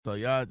So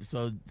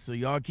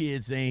y'all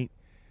kids they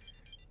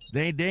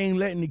ain't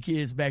letting the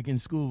kids back in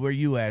school where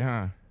you at,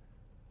 huh?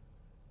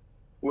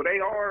 Well, they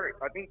are.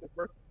 I think the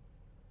first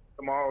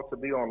them all to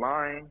be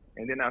online,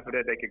 and then after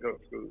that they could go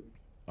to school.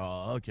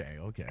 Oh, okay.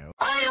 All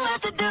you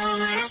have to do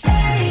is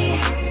stay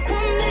a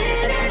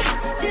minute,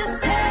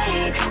 just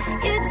take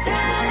your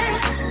time.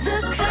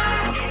 The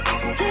clock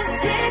is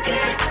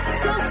ticking,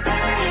 so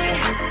stay.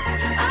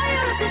 All you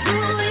have to do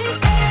is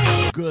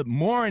stay. Good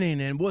morning,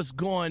 and what's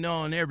going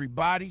on,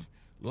 everybody?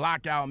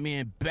 Lockout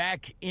Men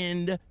back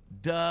in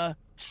the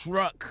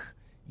truck.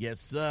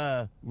 Yes,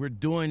 sir. We're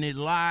doing it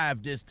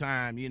live this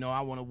time. You know, I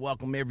want to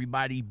welcome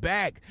everybody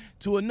back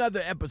to another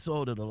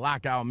episode of the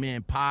Lockout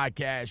Men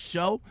podcast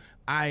show.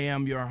 I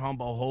am your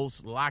humble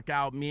host,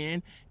 Lockout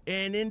Men.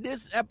 And in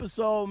this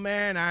episode,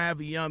 man, I have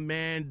a young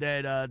man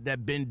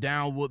that been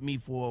down with me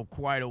for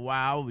quite a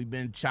while. We've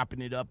been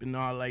chopping it up and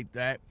all like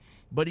that.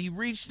 But he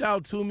reached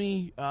out to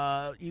me.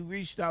 He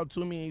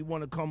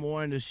want to come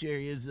on to share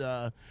his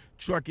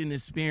trucking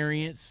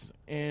experience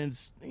and,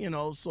 you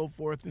know, so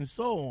forth and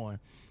so on.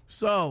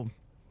 So,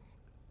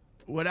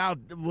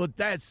 with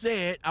that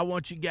said, I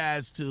want you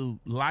guys to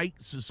like,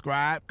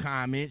 subscribe,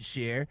 comment,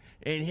 share,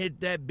 and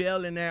hit that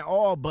bell and that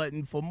all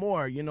button for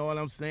more. You know what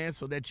I'm saying?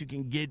 So that you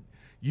can get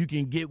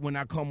when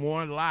I come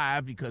on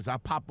live, because I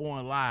pop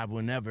on live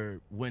whenever.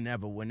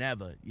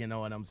 You know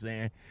what I'm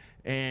saying?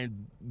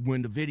 And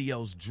when the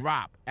videos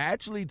drop.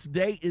 Actually,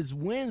 today is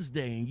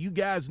Wednesday, and you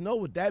guys know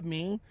what that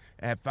means.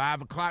 At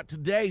 5 o'clock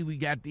today, we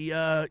got the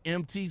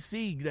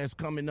MTC that's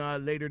coming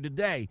later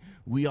today.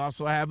 We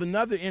also have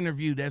another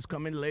interview that's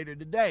coming later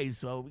today.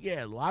 So,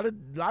 yeah, a lot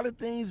of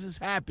things is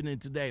happening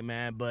today,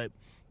 man. But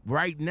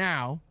right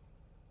now,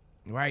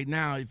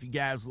 if you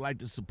guys would like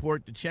to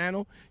support the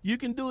channel, you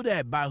can do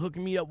that by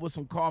hooking me up with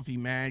some coffee,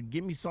 man.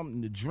 Give me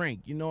something to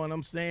drink. You know what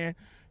I'm saying?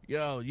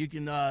 Yo, you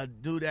can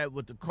do that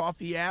with the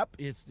coffee app.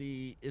 It's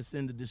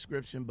in the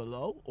description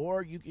below,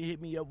 or you can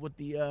hit me up with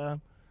the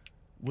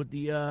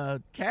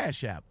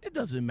Cash app. It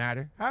doesn't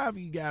matter. However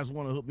you guys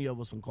want to hook me up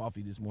with some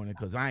coffee this morning,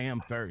 because I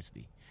am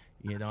thirsty.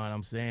 You know what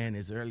I'm saying?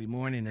 It's early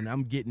morning, and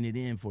I'm getting it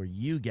in for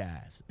you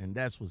guys, and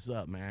that's what's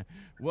up, man.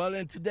 Well,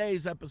 in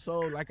today's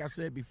episode, like I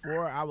said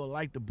before, I would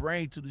like to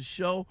bring to the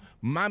show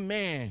my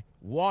man,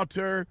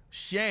 Walter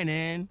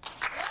Shannon.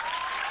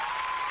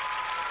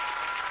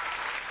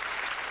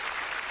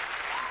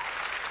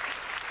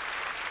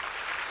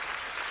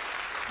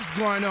 What's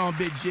going on,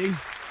 Big G?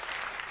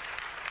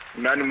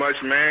 Nothing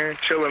much, man.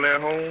 Chilling at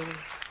home.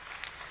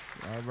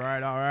 All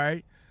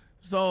right.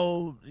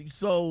 So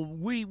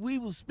we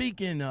were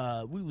speaking,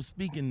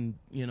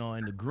 you know,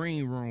 in the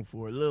green room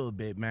for a little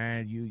bit,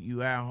 man.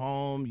 You at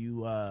home, you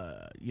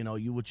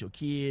with your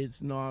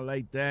kids and all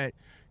like that.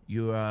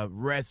 You're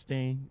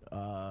resting.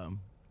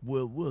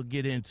 We'll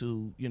get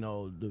into, you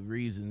know, the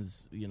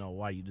reasons, you know,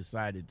 why you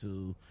decided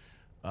to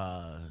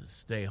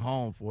stay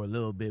home for a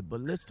little bit.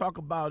 But let's talk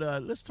about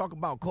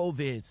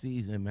COVID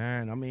season,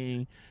 man. I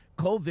mean,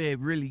 COVID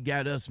really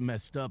got us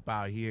messed up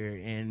out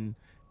here, and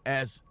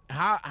as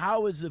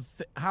how is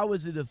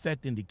it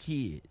affecting the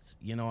kids?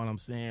 You know what I'm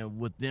saying?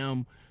 With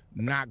them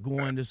not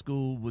going to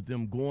school, with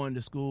them going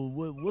to school,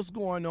 what's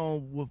going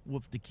on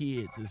with the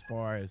kids as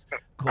far as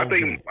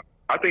COVID?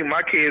 I think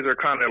my kids are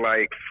kind of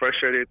like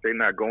frustrated they're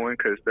not going,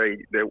 because they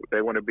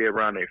want to be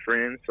around their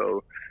friends.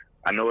 So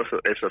I know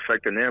it's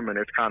affecting them, and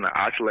it's kind of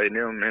isolating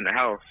them in the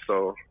house.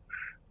 So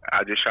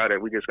I just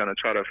we're just gonna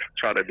try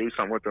to do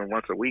something with them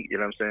once a week. You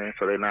know what I'm saying?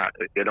 So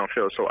they don't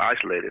feel so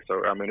isolated.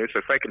 So I mean, it's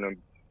affecting them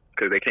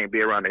because they can't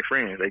be around their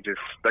friends. They just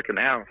stuck in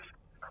the house.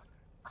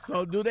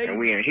 So do they? And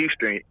we in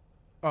Houston.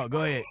 Oh,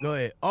 go ahead.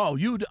 Oh,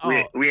 we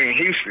in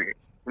Houston.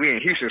 We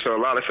in Houston, so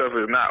a lot of stuff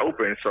is not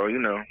open. So you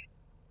know.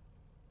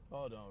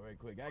 Hold on, right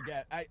quick.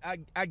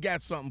 I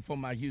got something for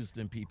my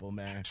Houston people,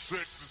 man.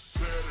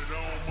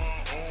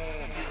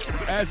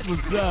 That's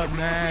what's up,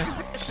 man.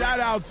 Shout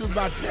out to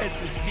my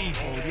Texas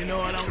people. You know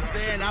what I'm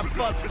saying? I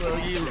fuck with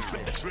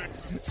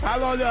Houston. How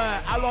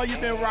long you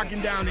been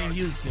rocking down in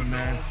Houston,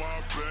 man?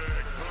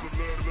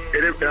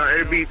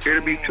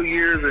 It'll be 2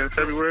 years in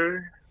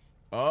February.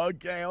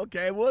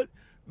 Okay. Where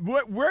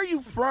are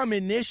you from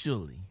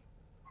initially?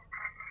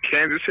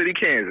 Kansas City,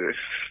 Kansas.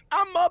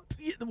 I'm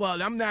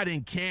not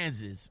in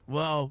Kansas.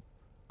 Well,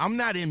 I'm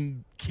not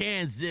in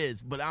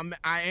Kansas, but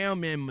I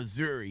am in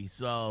Missouri.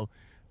 So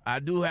I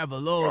do have a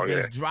load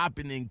that's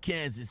dropping in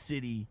Kansas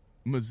City,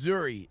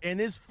 Missouri. And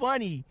it's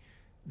funny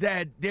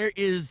that there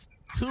is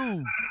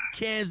 2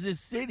 Kansas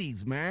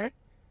cities, man.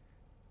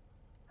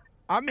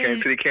 I mean,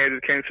 Kansas City, Kansas,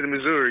 Kansas City,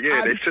 Missouri.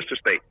 Yeah, they're sister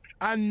states.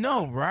 I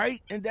know, right?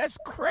 And that's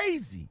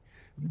crazy.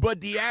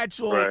 But the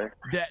actual,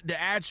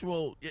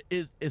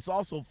 it's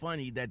also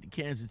funny that the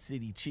Kansas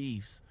City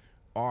Chiefs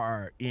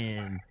are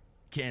in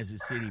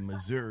Kansas City,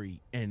 Missouri,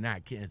 and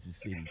not Kansas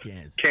City,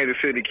 Kansas. Kansas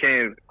City,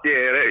 Kansas.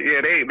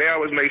 Yeah, they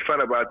always make fun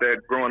about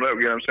that growing up.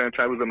 You know what I'm saying?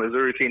 I was a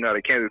Missouri team, not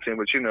a Kansas team,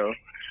 but you know,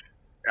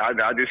 I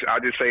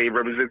just say it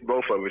represents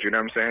both of us. You know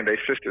what I'm saying? They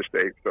sister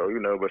states. So you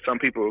know, but some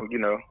people, you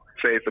know,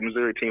 say it's a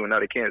Missouri team and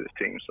not a Kansas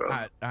team. So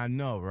I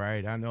know,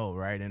 right? I know,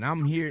 right? And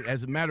I'm here.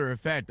 As a matter of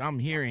fact, I'm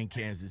here in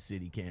Kansas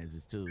City,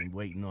 Kansas too, and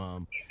waiting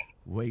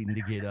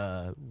to get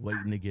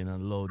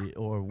unloaded,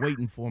 or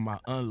waiting for my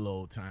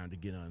unload time to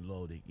get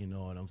unloaded. You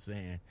know what I'm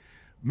saying,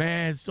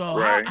 man? So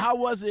Right. how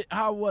was it?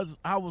 How was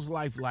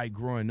life like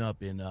growing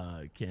up in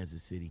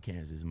Kansas City,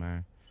 Kansas,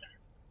 man?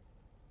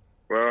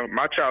 Well,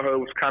 my childhood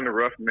was kind of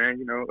rough, man.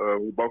 You know,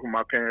 with both of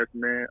my parents,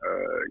 man.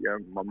 Yeah,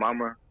 my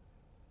mama,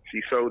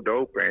 she sold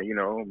dope, and you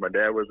know, my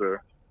dad was a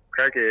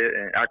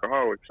crackhead and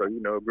alcoholic. So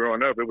you know,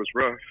 growing up, it was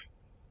rough.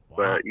 Wow.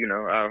 But you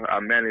know, I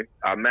managed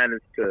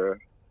to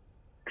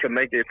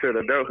make it to the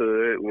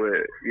adulthood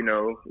with, you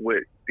know,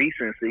 with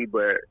decency,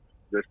 but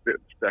the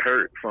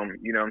hurt from,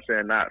 you know what I'm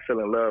saying, not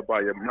feeling loved by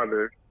your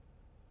mother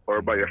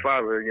or by your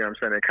father, you know what I'm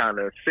saying, it kind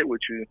of sit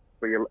with you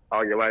for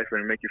all your life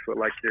and make you feel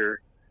like you're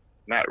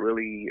not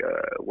really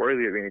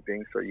worthy of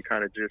anything. So you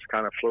kind of just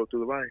flow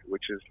through life,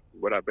 which is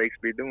what I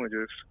basically doing,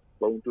 just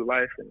flowing through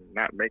life and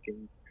not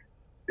making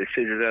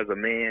decisions as a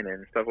man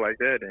and stuff like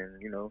that.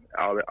 And you know,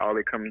 all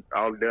they come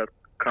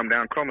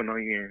down crumbling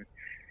on you and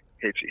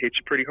hit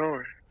you pretty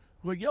hard.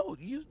 Well, yo,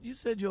 you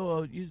said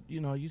your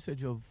you said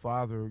your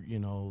father, he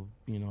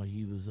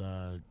was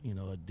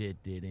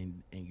addicted,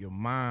 and your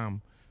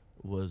mom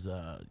was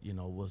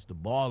was the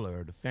baller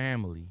of the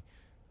family.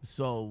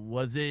 So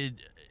was it?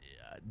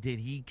 Did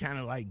he kind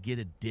of like get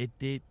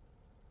addicted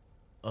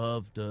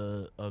of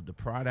the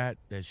product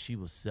that she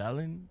was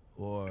selling,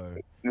 or?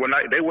 Well,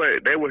 they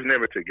was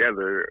never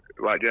together.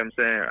 Like, you know what I'm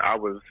saying, I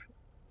was,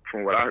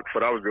 from what I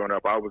was growing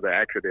up, I was an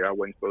accident. I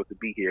wasn't supposed to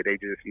be here. They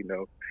just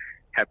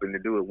happened to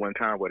do it one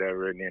time,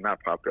 whatever, and then I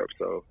popped up.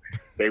 So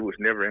they was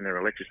never in a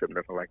relationship,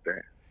 nothing like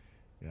that.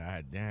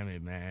 God damn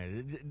it,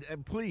 man!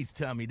 Please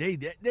tell me they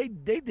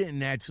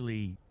didn't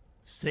actually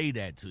say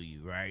that to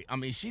you, right? I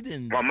mean, she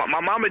didn't. My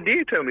mama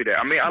did tell me that.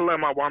 I mean, I love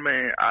my mama,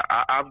 and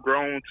I've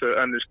grown to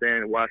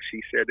understand why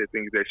she said the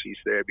things that she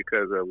said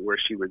because of where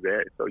she was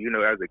at. So,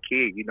 as a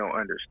kid, you don't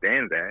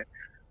understand that.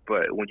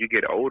 But when you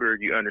get older,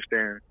 you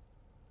understand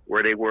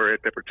where they were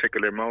at that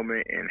particular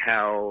moment and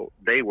how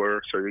they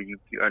were. So you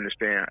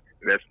understand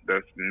that's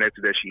the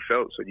message that she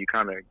felt. So you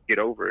kind of get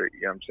over it,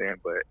 you know what I'm saying?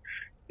 But,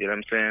 you know what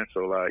I'm saying?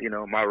 So,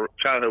 my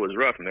childhood was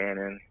rough, man,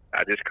 and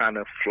I just kind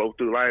of flowed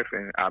through life,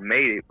 and I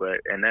made it.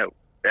 And that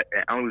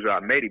only reason I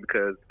made it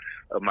because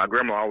of my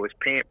grandma always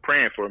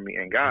praying for me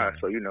and God.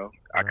 So,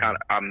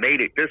 I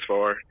made it this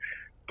far,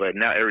 but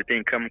now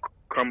everything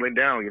crumbling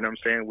down, you know what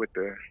I'm saying, with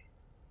the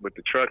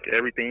truck,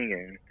 everything,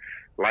 and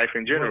life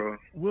in general.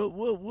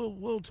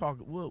 We'll talk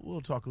a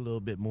little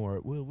bit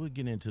more. We'll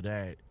get into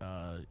that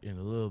in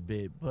a little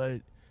bit. But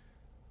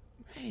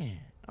man,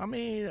 I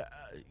mean,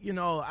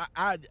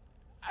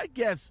 I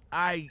guess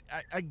I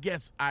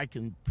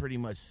can pretty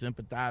much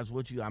sympathize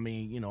with you. I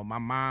mean, my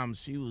mom,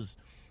 she was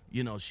a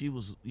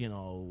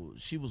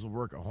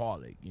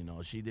workaholic.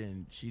 She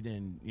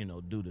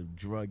didn't do the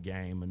drug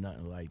game or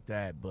nothing like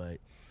that, but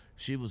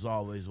she was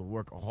always a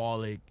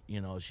workaholic.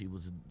 She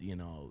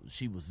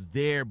was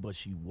there, but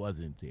she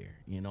wasn't there.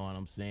 You know what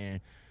I'm saying?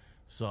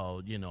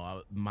 So,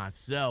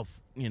 myself,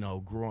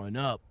 growing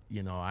up,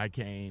 I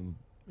came,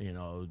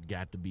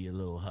 got to be a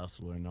little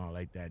hustler and all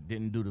like that.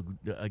 Didn't do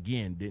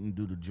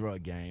the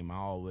drug game. I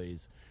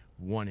always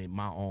wanted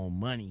my own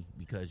money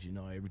because,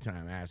 every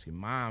time asking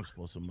moms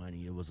for some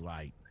money, it was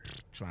like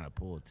trying to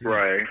pull a teeth.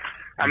 Right.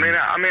 I mean,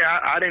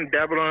 I didn't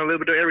dabble on a little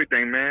bit of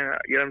everything, man.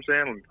 You know what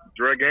I'm saying?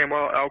 Drug game,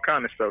 all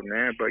kind of stuff,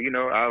 man. But,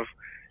 I've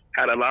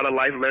had a lot of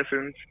life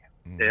lessons,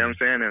 you know what I'm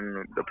saying?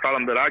 And the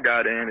problem that I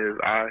got in is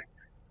I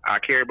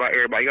care about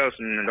everybody else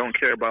and don't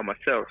care about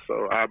myself.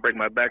 So I break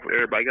my back for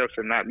everybody else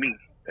and not me.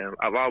 And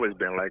I've always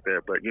been like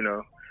that. But,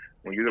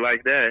 when you're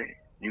like that,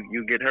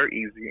 you get hurt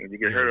easy and you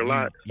get hurt a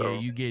lot. So.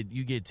 Yeah,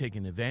 you get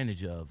taken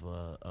advantage of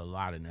a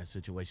lot in that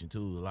situation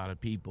too. A lot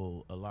of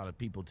people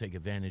take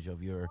advantage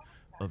of your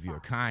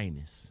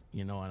kindness.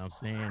 You know what I'm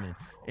saying?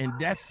 And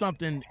that's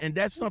something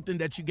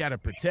that you got to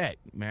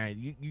protect, man.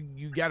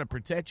 You got to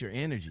protect your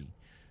energy.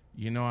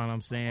 You know what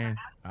I'm saying?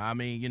 I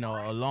mean,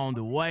 along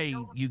the way,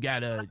 you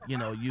gotta,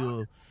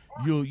 you'll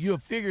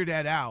figure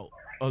that out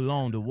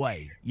along the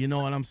way. You know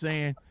what I'm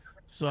saying?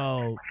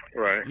 So,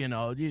 right.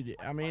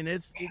 I mean,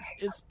 it's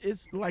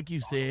like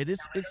you said,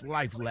 it's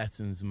life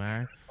lessons,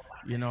 man.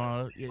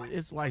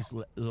 It's life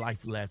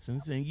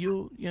lessons, and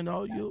you'll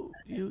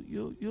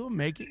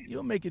make it.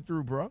 You'll make it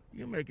through, bro.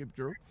 You'll make it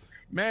through,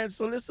 man.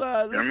 So let's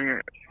I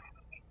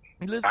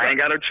ain't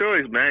got a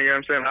choice, man. You know what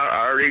I'm saying?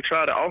 I already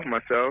tried to off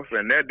myself,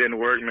 and that didn't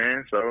work,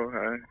 man.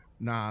 So.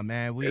 Nah,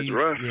 man. It's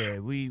rough. Yeah,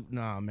 we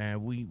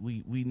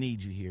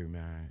need you here,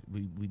 man.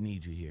 We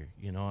need you here.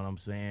 You know what I'm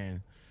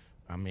saying?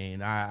 I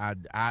mean,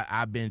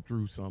 I've been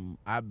through some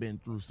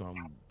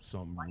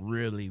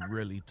really,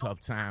 really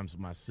tough times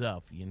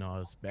myself,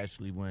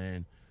 especially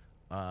when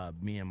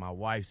me and my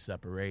wife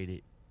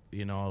separated.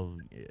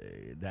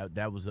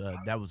 That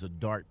was a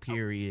dark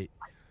period.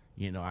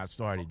 I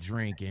started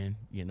drinking,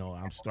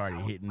 I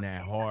started hitting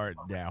that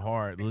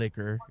hard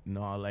liquor and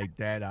all like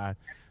that.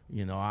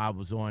 You know, I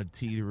was on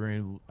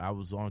teetering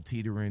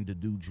to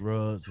do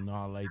drugs and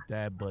all like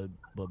that, but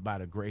by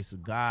the grace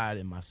of God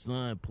and my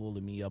son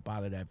pulling me up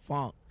out of that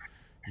funk,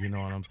 you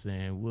know what I'm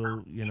saying?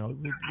 We'll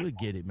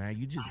get it, man.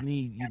 You just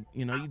need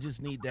you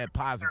just need that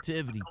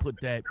positivity.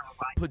 Put that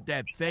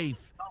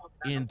faith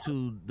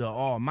into the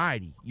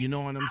Almighty. You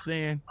know what I'm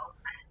saying?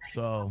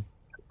 So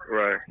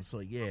Right. So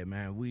yeah,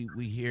 man, we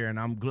here, and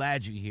I'm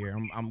glad you're here.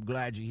 I'm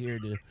glad you're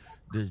here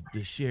to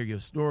share your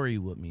story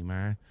with me,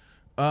 man.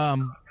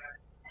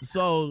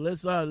 So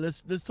let's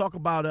talk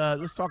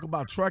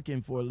about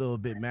trucking for a little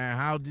bit, man.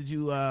 How did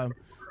you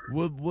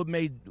what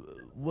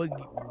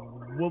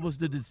was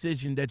the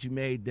decision that you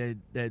made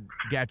that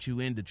got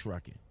you into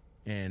trucking,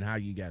 and how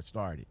you got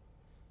started?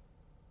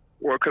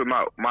 Well, because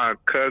my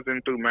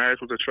cousin through marriage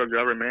was a truck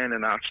driver, man,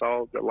 and I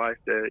saw the life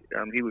that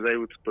he was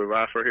able to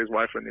provide for his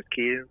wife and his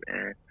kids,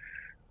 and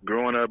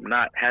growing up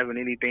not having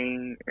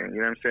anything, and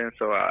you know what I'm saying.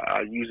 So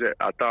I use it.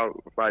 I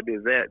thought if I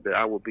did that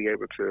I would be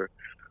able to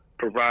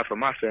provide for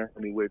my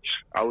family, which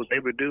I was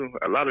able to do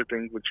a lot of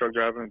things with truck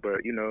driving,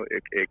 but you know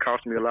it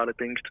cost me a lot of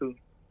things too.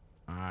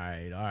 All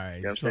right. You know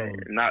what I'm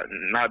saying?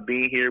 Not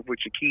being here with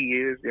your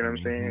kids, you know what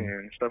I'm saying,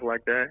 and stuff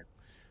like that.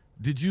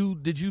 Did you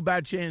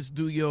by chance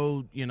do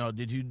your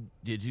did you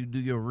do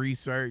your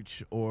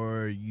research,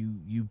 or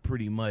you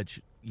pretty much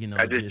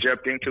I just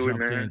jumped into it,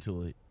 man.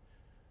 Into it.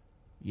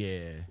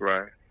 Yeah.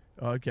 Right.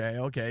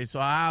 Okay.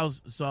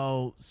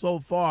 So so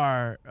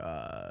far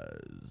how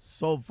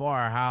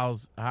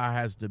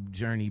has the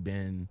journey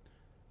been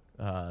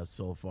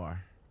so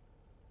far?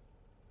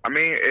 I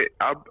mean,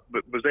 I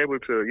was able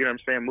to, you know what I'm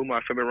saying, move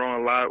my family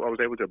around a lot. I was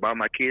able to buy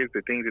my kids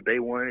the things that they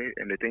wanted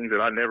and the things that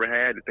I never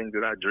had, the things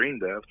that I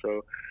dreamed of.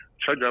 So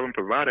truck driving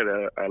provided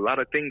a lot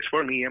of things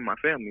for me and my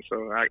family.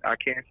 So I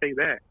can't say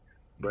that.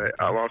 But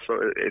I've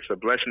also, it's a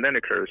blessing and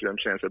a curse. You know what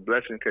I'm saying? It's a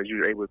blessing because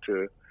you're able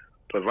to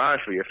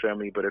provide for your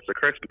family, but it's a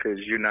curse because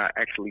you're not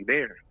actually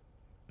there.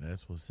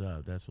 That's what's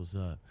up.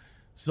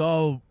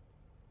 So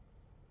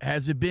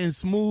has it been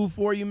smooth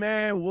for you,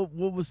 man? What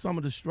was some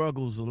of the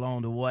struggles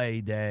along the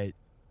way that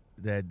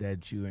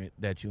you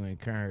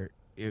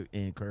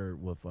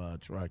incurred with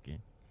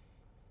trucking?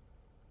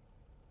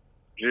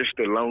 Just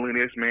the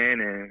loneliness,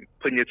 man, and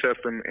putting yourself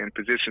in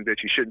positions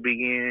that you shouldn't be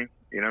in,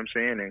 you know what I'm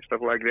saying, and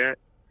stuff like that.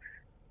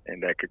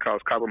 And that could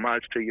cause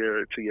compromise to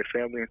your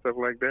family and stuff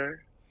like that.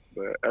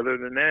 But other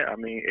than that, I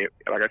mean,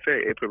 like I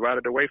said, it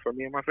provided a way for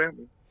me and my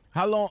family.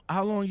 How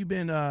long you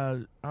been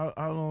how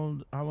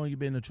long you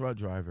been a truck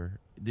driver?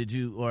 Did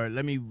you, or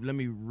let me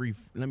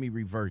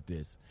revert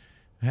this.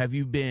 Have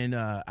you been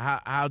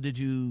how did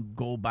you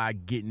go by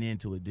getting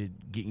into it?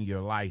 Getting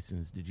your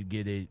license? Did you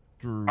get it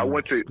through I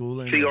went to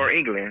schooling? CR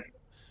England.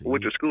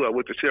 Went to school. I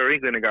went to CR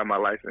England and got my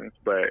license,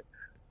 but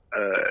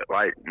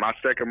like my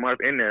second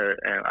month in there,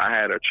 and I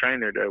had a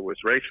trainer that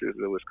was racist,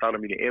 that was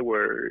calling me the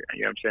N-word,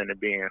 you know what I'm saying, and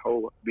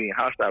being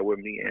hostile with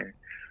me. And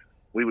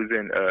we was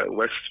in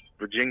West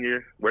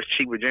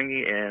Cheek,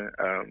 Virginia, and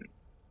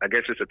I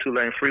guess it's a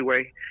 2-lane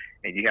freeway,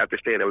 and you have to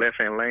stay at the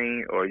left-hand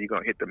lane or you're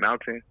going to hit the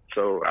mountain.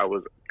 So I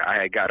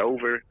had got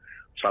over,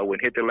 so I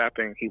wouldn't hit the lap,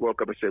 and he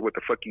woke up and said, "What the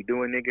fuck you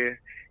doing, nigga?"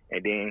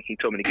 And then he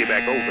told me to get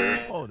back over.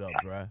 Hold up,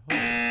 bro.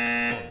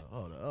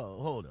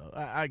 Hold up.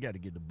 I got to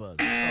get the buzz.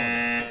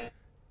 Hold up.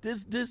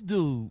 This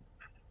dude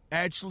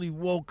actually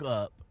woke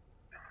up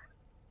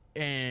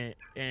and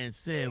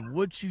said,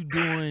 "What you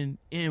doing,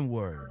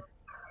 N-word?"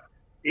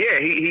 Yeah,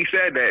 he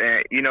said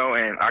that, and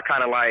and I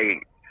kind of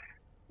like,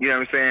 you know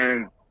what I'm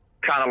saying,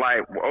 kind of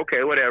like,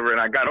 okay, whatever.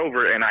 And I got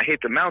over it and I hit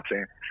the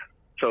mountain.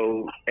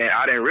 So, and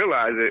I didn't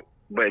realize it,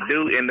 but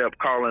dude ended up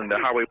calling the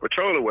highway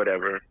patrol or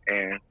whatever,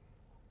 and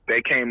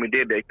they came and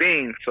did their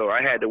thing. So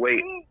I had to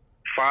wait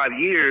 5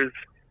 years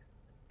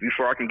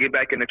before I can get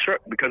back in the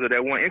truck because of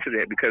that one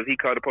incident, because he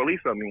called the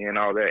police on me and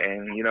all that.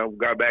 And,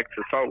 got back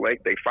to Salt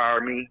Lake. They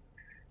fired me,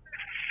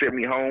 sent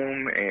me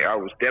home, and I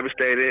was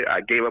devastated.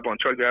 I gave up on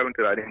truck driving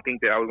because I didn't think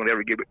that I was going to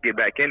ever get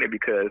back in it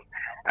because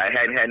I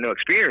hadn't had no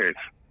experience.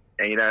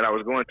 And, and I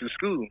was going through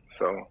school,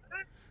 So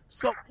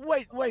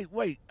wait.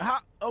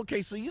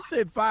 Okay, so you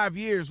said 5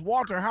 years,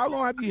 Walter. How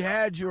long have you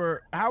had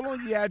your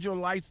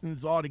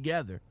license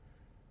altogether?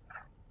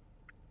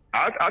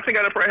 I think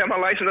I probably had my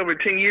license over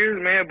 10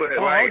 years, man. But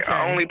okay. I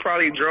probably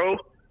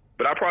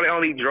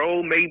only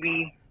drove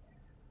maybe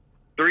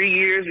 3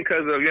 years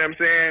because of, you know what I'm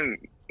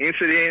saying,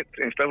 incidents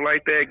and stuff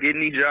like that,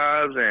 getting these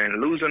jobs and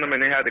losing them,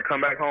 and then had to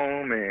come back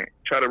home and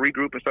try to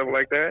regroup and stuff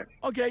like that.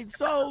 Okay,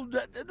 so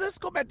let's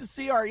go back to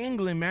CR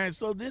England, man.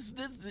 So this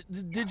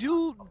did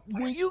you,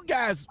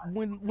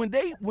 when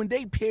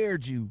they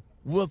paired you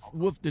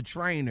with the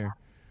trainer,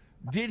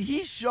 did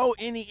he show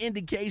any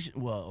indication?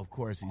 Well, of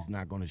course he's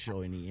not going to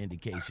show any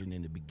indication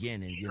in the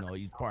beginning. He's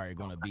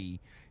probably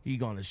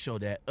going to show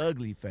that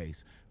ugly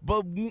face.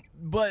 But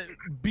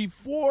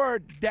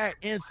before that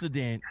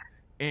incident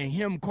and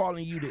him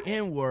calling you the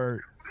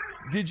N-word,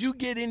 did you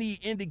get any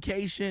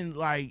indication?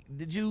 Like,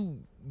 did you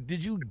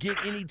get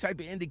any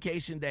type of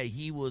indication that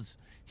he was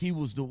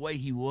the way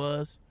he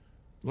was?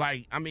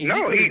 Like, I mean,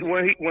 No, he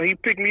when he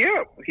picked me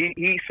up,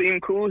 he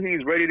seemed cool. He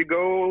was ready to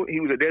go. He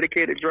was a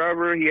dedicated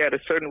driver. He had a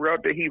certain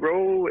route that he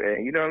rode,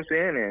 and you know what I'm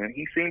saying. And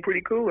he seemed pretty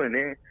cool. And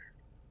then,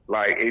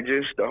 like, it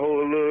just the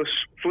whole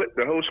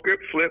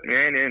script flipped,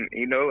 man. And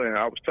you know, and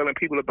I was telling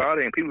people about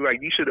it, and people were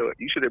like, you should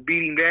have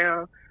beat him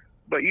down.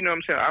 But you know what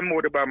I'm saying. I'm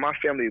worried about my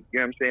family. You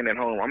know what I'm saying, at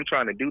home. I'm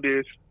trying to do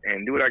this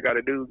and do what I got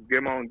to do. Get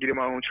in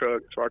my own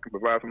truck so I can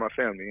provide for my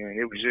family. And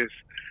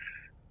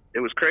it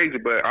was crazy,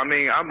 but I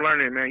mean, I'm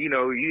learning, man. You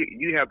know,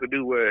 you have to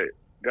do what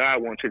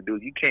God wants you to do.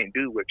 You can't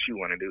do what you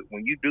want to do.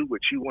 When you do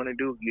what you want to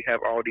do, you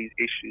have all these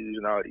issues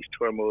and all these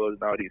turmoils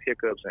and all these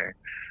hiccups, and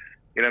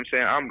you know what I'm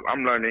saying.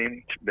 I'm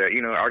learning that,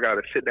 you know, I got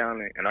to sit down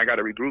and I got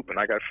to regroup and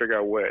I got to figure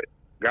out what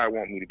God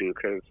wants me to do.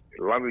 Because as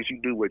long as you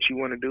do what you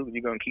want to do,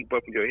 you're gonna keep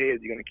up in your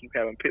head. You're gonna keep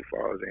having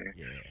pitfalls, and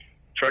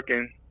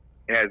trucking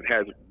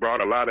has brought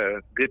a lot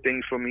of good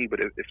things for me, but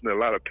it's been a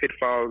lot of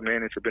pitfalls,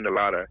 man. It's been a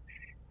lot of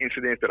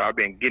incidents that I've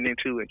been getting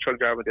into in truck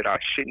driving that I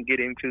shouldn't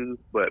get into,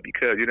 but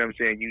because, you know what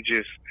I'm saying,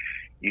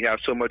 you have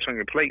so much on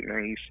your plate,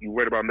 man. You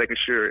worried about making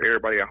sure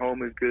everybody at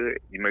home is good.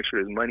 You make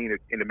sure there's money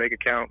in the bank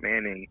account,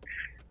 man. And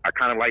I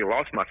kind of like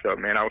lost myself,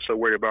 man. I was so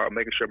worried about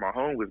making sure my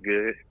home was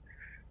good.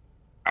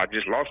 I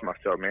just lost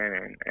myself,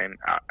 man. And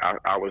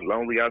I was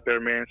lonely out there,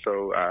 man.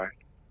 So I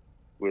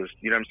was,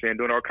 you know what I'm saying,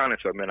 doing all kind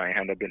of stuff, man. I ain't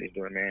had no business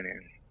doing,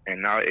 man.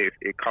 And now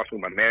it cost me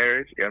my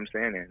marriage, you know what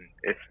I'm saying? And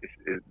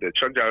the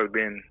truck driver has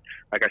been,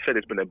 like I said,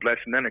 it's been a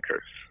blessing and a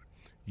curse.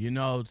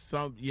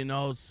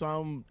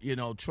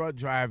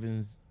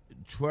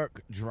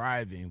 Truck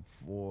driving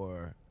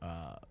for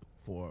a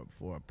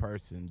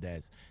person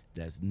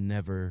that's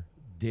never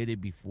did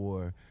it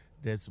before,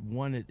 that's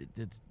one of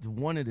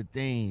the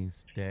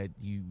things that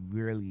you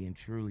really and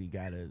truly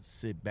gotta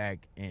sit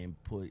back and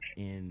put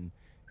in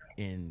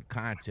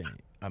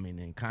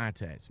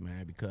context,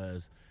 man,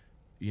 because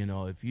you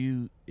know, if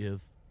you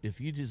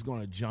just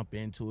gonna jump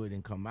into it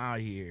and come out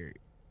here,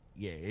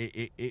 yeah,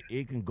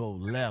 it can go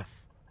left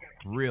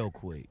real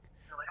quick.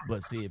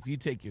 But see, if you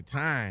take your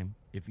time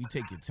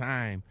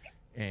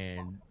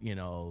and, you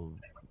know,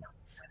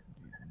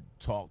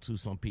 talk to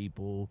some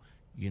people,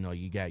 you know,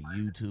 you got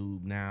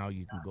YouTube now,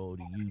 you can go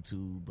to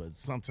YouTube, but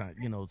sometimes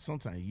YouTube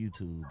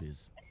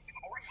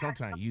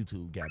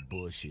got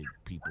bullshit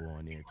people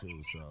on there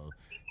too, so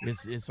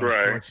it's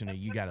unfortunate.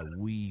 You gotta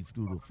weave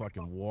through the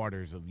fucking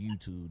waters of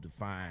YouTube to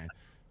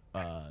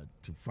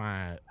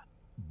find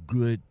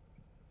good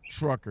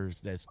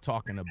truckers that's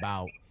talking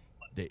about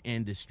the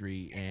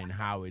industry and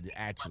how it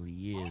actually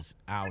is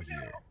out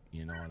here.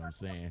 You know what I'm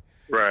saying?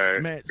 Right.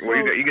 Man,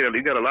 well,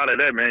 you got a lot of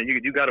that, man.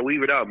 You got to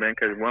weave it out, man,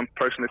 because one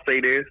person to say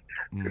this,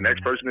 the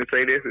next person to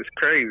say this is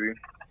crazy.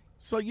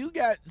 So you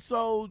got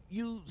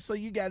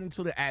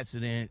into the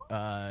accident.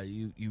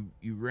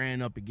 You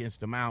ran up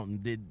against the mountain.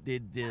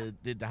 Did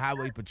the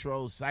highway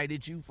patrol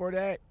cited you for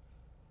that?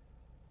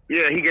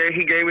 Yeah, he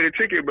gave me the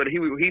ticket, but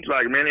he's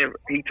like, man,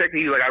 he's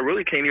like, I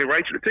really can't even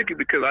write you the ticket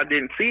because I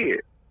didn't see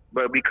it,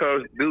 but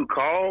because dude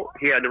called,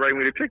 he had to write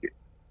me the ticket.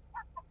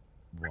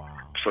 Wow.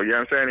 So, you know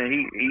what I'm saying? And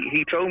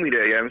he told me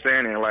that, you know what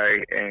I'm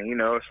saying? And you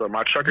know, so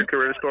my trucking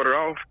career started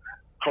off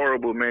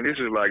horrible, man. This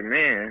is like,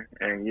 man,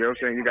 and you know what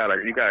I'm saying? You got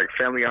a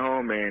family at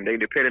home, and they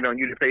depended on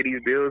you to pay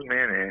these bills,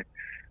 man,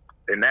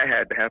 and that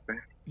had to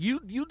happen.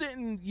 You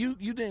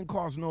didn't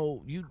cause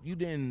no, you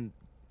didn't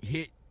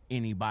hit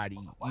anybody.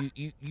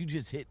 You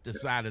just hit the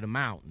side of the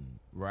mountain,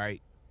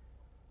 right?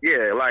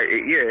 Yeah,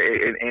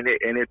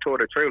 and it tore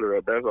the trailer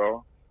up. That's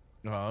all.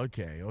 Oh,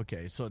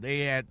 okay. So they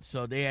had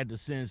to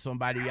send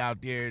somebody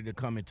out there to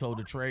come and tow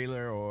the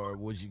trailer, or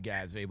was you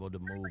guys able to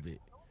move it?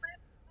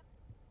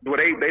 Well,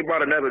 they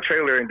brought another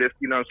trailer and just,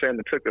 you know what I'm saying,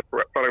 and took the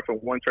product from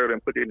one trailer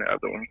and put it in the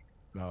other one.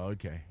 Oh,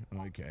 okay.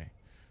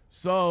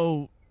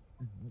 So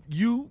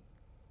you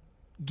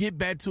get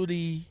back to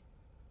the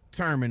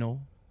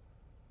terminal.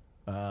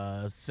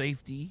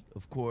 Safety,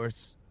 of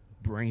course,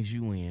 brings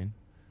you in.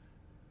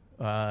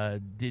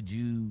 Did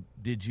you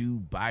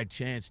by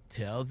chance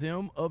tell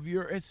them of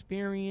your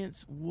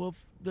experience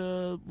with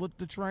the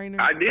trainer?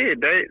 I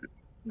did.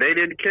 They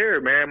didn't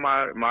care, man.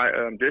 My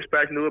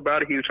dispatch knew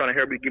about it. He was trying to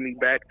help me get me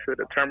back to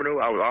the terminal.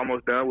 I was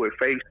almost done with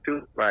phase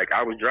 2. Like,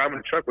 I was driving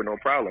the truck with no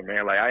problem,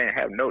 man. Like, I didn't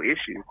have no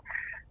issues.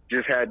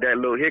 Just had that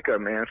little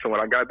hiccup, man. So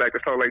when I got back to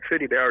Salt Lake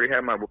City, they already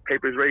had my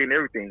papers ready and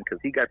everything because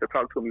he got to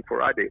talk to me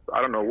before I did. So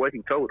I don't know what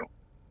he told them.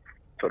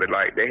 So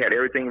they had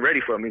everything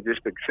ready for me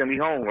just to send me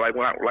home, like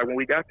when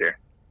we got there.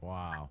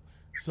 Wow.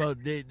 So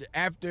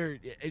after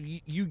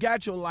you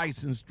got your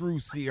license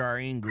through CR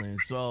England,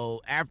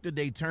 so after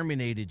they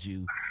terminated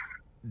you,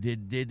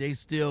 did they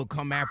still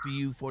come after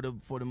you for the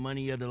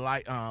money of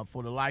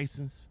for the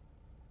license?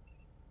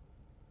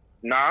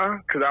 Nah,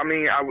 because I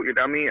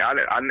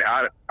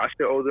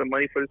still owe them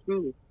money for the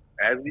school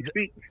as we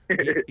speak.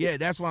 Yeah,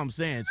 that's what I'm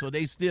saying. So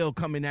they still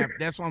coming after.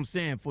 That's what I'm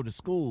saying for the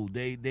school.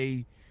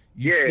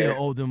 You still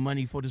owe them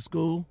money for the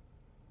school?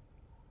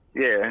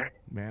 Yeah.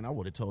 Man, I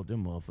would have told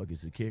them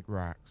motherfuckers to kick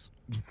rocks.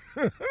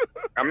 they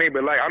ain't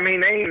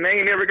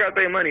never got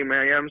their money,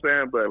 man. You know what I'm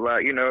saying? But,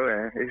 like, you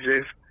know, it's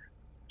just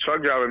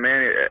truck driver,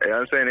 man,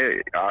 I'm saying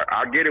it.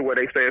 I get it. Where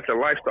they say it's a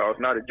lifestyle, it's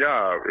not a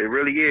job. It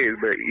really is,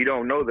 but you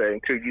don't know that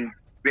until you've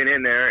been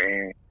in there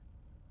and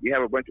you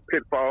have a bunch of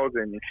pitfalls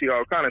and you see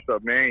all kind of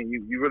stuff, man.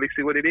 You really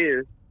see what it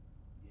is.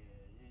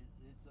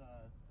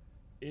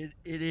 It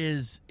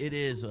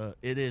is a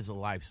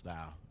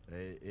lifestyle.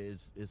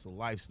 It's a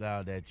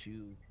lifestyle that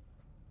you.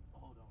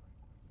 Hold on.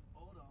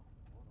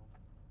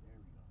 There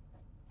we go.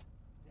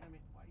 Damn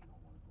it! Why you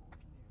don't want to go in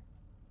there?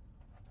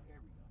 There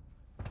we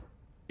go.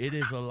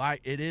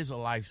 It is a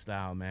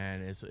lifestyle,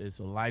 man. It's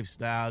a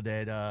lifestyle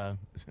that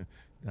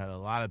that a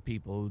lot of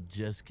people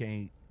just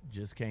can't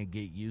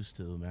get used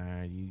to,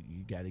 man.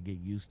 You got to get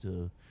used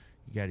to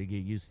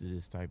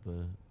this type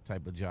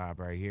of job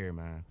right here,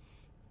 man.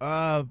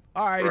 All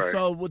right. Right.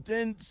 So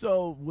within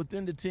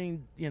the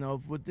team,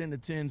 within the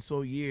 10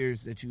 so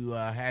years that you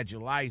had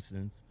your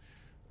license,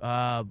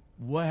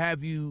 who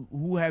have you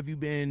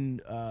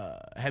been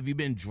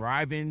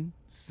driving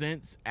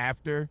since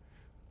after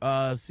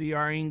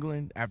CR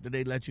England, after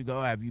they let you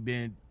go? Have you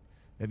been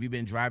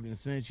driving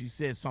since? You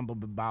said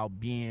something about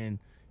being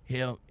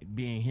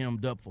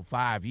hemmed up for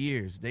 5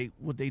 years.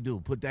 What they do?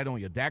 Put that on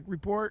your DAC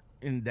report,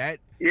 and that.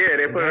 Yeah,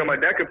 they put it on my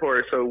DAC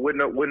report, so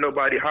wouldn't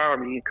nobody hire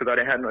me because I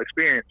didn't have no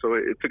experience. So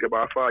it took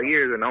about 5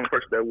 years, and the only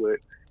person that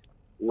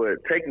would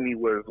take me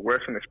was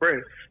Western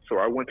Express. So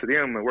I went to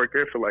them and worked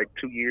there for like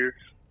 2 years.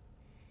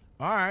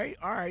 All right.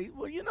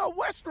 Well,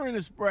 Western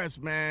Express,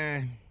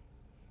 man.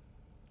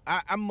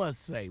 I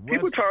must say,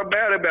 people talk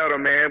bad about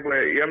them, man, but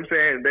you know what I'm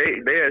saying,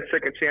 they a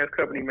second chance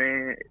company,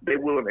 man. They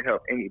willing to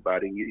help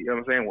anybody. You know what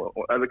I'm saying? When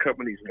other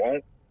companies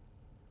won't,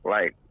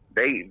 like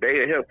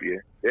they'll help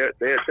you.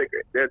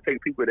 They'll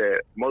take people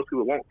that most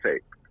people won't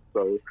take.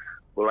 So,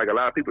 but like a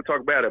lot of people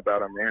talk bad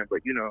about them, man.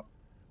 But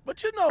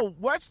But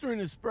Western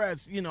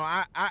Express,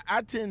 I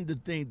tend to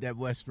think that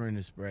Western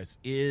Express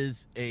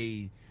is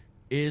a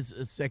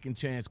second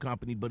chance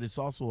company, but it's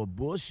also a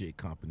bullshit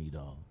company,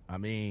 though. I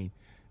mean,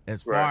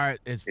 as far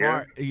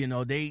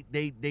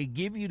they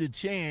give you the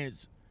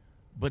chance,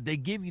 but they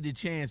give you the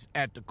chance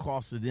at the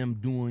cost of them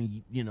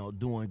doing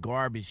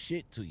garbage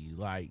shit to you,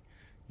 like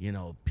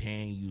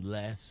paying you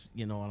less.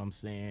 You know what I'm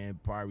saying?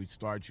 Probably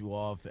start you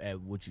off at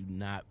what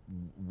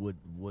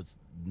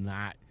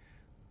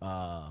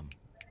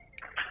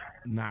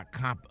not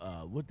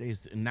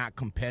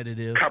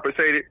competitive.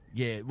 Compensated.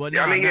 Yeah. Well, they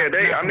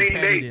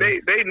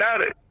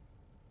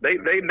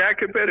not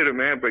competitive,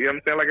 man. But you know what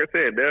I'm saying? Like I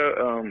said,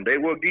 they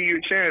will give you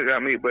a chance. I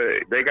mean,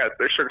 but they got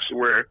their structure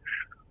where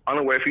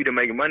only way for you to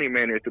make money,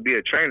 man, is to be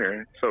a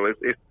trainer. So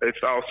it's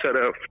all set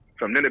up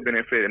from them to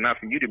benefit and not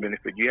for you to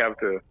benefit. You have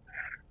to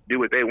do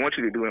what they want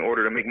you to do in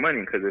order to make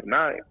money. Because if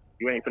not,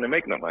 you ain't gonna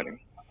make no money.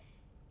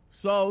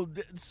 So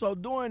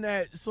during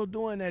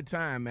that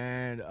time,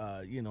 man,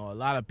 a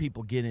lot of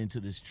people get into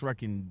this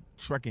trucking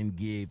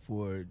gig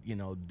for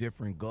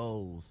different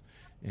goals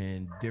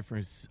and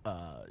different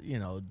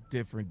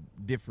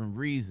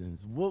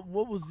reasons. What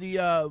was the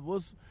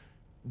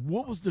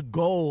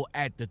goal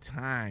at the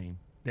time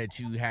that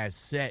you had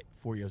set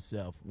for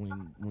yourself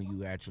when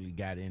you actually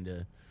got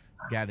into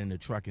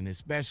trucking,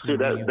 especially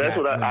I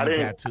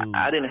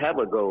didn't have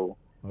a goal.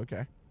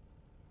 Okay.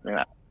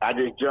 Man, I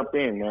just jumped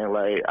in, man.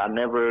 Like, I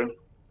never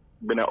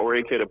been an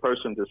oriented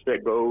person to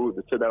set goals,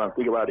 to sit down and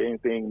think about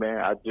anything,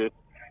 man. If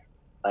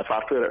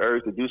I feel the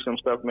urge to do some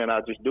stuff, man, I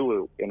just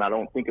do it. And I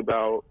don't think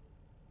about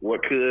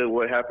what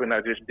happened,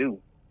 I just do.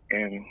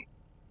 And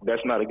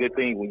that's not a good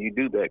thing when you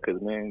do that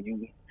because, man,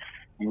 you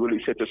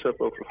really set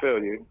yourself up for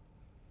failure.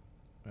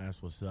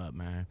 That's what's up,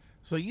 man.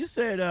 So you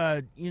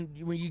said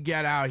when you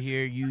got out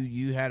here,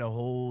 you had a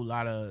whole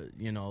lot of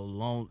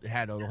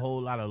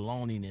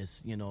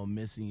loneliness,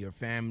 missing your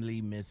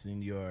family, missing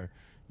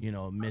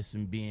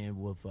being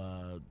with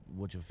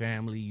your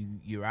family.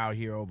 You're out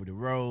here over the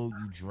road.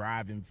 You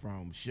driving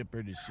from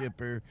shipper to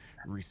shipper,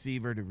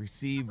 receiver to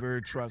receiver,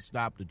 truck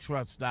stop to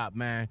truck stop,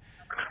 man.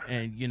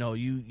 And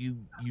you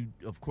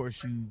of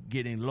course you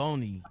getting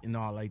lonely and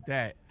all like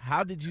that.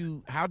 How did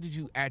you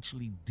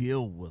actually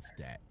deal with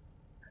that?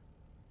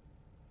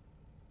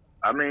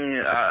 I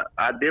mean,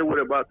 I deal with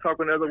it by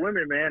talking to other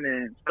women, man,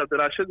 and stuff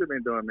that I should have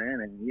been doing, man,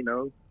 and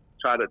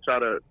try to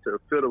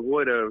fill the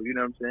void of, you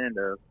know what I'm saying,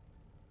 of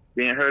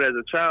being hurt as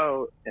a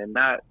child and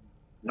not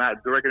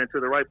directing it to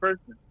the right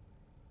person.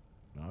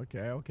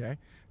 Okay.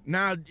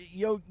 Now,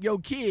 your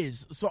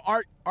kids. So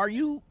are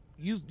you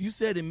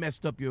said it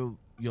messed up your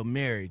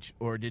marriage,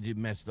 or did it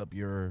mess up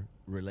your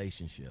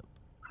relationship?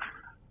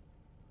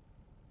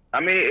 I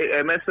mean,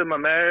 it messed up my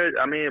marriage.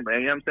 I mean, you know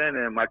what I'm saying?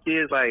 And my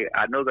kids, like,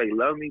 I know they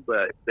love me,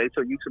 but they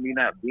so used to me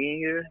not being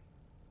here.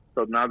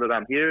 So now that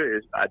I'm here,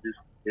 it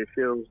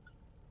feels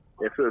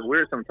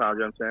weird sometimes,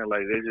 you know what I'm saying?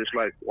 Like, they just,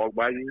 like, walk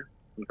by you.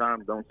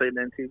 Sometimes don't say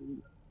nothing to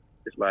you.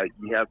 It's like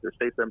you have to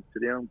say something to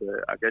them,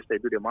 but I guess they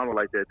do their mama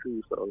like that,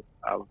 too. So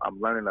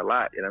I'm learning a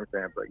lot, you know what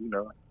I'm saying? But,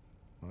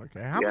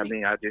 Okay.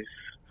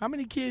 How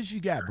many kids you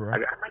got, bro?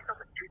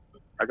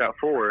 I got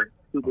 4,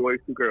 2 boys,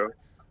 2 girls.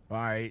 All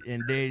right.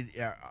 And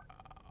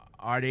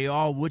are they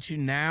all with you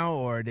now,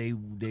 or are they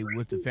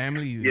with the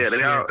family? You Yeah, they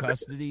share all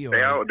custody, or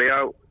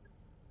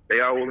they They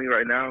all with me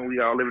right now. We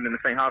all living in the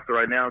same house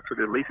right now till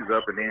the lease is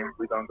up, and then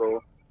we gonna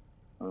go.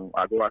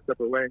 I go our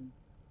separate ways.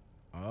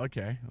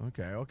 Okay. All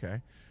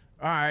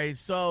right.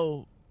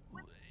 So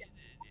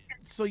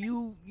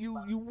you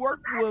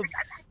work with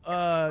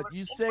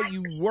you say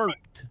you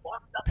worked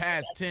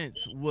past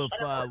tense with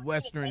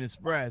Western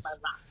Express.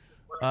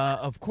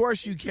 Of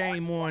course, you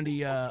came on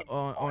the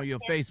on your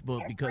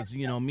Facebook because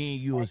me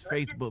and you was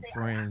Facebook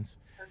friends,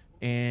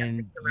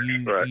 and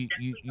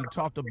you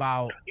talked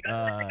about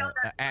an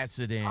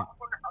accident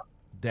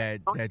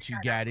that you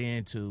got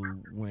into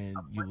when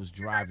you was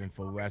driving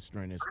for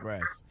Western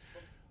Express.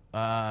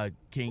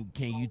 Can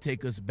you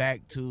take us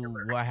back to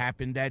what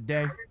happened that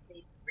day?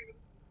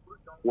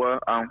 Well,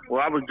 I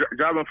was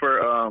driving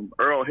for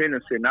Earl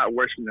Henderson, not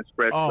Western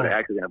Express for the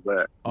accident,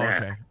 but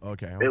man,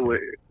 okay. It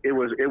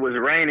was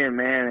raining,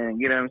 man,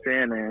 and you know what I'm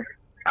saying, and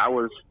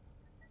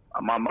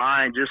my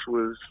mind just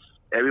was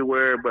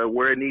everywhere but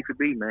where it needs to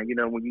be, man. You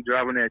know, when you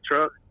driving that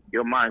truck,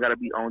 your mind got to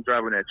be on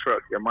driving that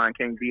truck. Your mind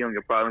can't be on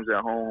your problems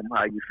at home,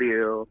 how you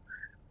feel,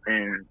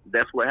 and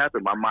that's what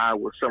happened. My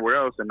mind was somewhere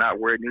else and not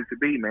where it needs to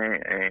be,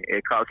 man, and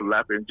it caused a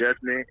lot of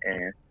adjustment,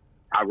 and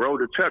I rode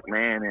the truck,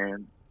 man,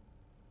 and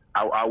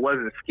I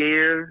wasn't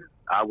scared.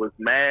 I was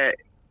mad,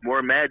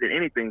 more mad than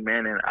anything,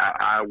 man. And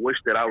I wish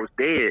that I was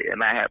dead.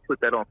 And I had put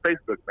that on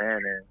Facebook,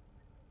 man. And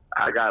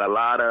I got a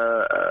lot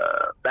of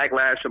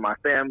backlash from my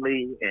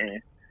family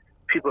and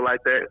people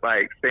like that,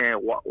 like saying,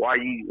 why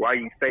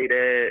you say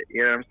that?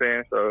 You know what I'm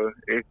saying? So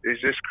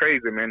it's just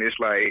crazy, man. It's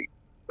like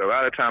a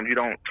lot of times you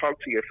don't talk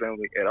to your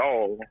family at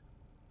all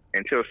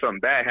until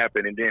something bad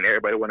happened. And then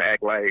everybody want to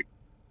act like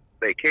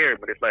they care.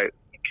 But it's like,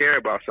 care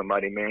about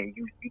somebody, man,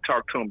 you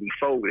talk to them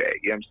before that,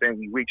 you know what I'm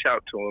saying? You reach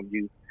out to them,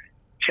 you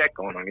check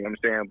on them, you know what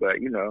I'm saying? But,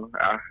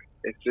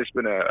 it's just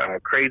been a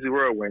crazy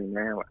whirlwind,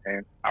 man,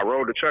 and I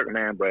rode the truck,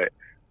 man, but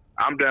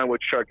I'm done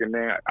with trucking,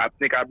 man. I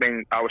think I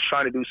was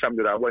trying to do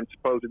something that I wasn't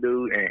supposed to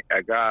do, and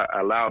God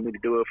allowed me to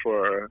do it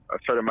for a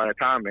certain amount of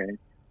time, and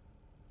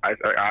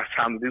it's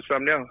time to do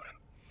something else.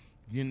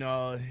 You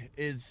know,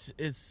 it's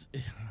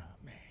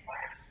man.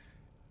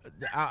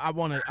 I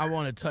want to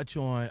touch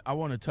on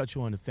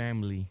the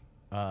family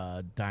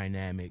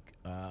dynamic.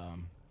 I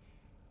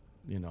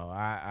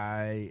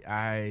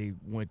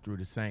went through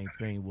the same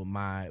thing with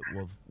my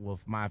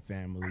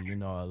family. You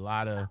know, a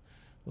lot of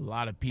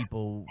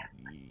people,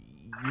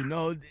 you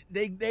know,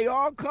 they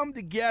all come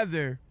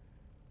together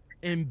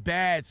in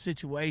bad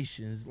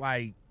situations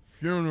like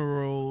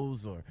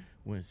funerals or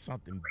when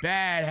something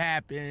bad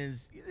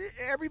happens.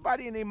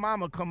 Everybody and their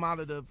mama come out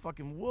of the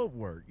fucking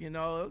woodwork, you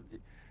know.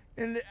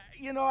 And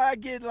you know, I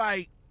get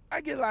like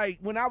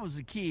when I was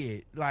a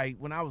kid, like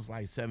when I was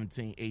like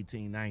 17,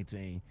 18,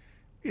 19,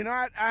 you know,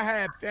 I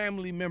had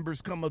family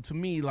members come up to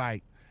me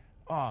like,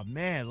 oh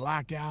man,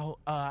 Lockout,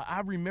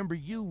 I remember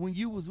you when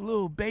you was a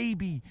little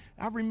baby.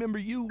 I remember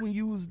you when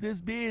you was this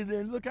big,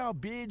 and look how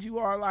big you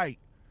are. Like,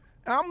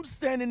 I'm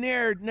standing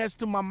there next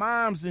to my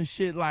moms and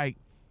shit like,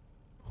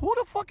 who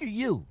the fuck are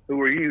you?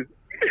 Who are you?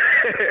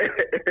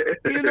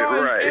 You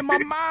know, right. and my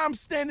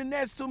mom's standing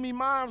next to me.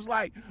 Mom's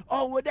like,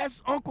 oh, well,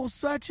 that's Uncle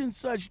such and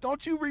such.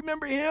 Don't you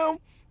remember him?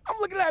 I'm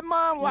looking at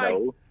mom like,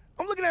 no.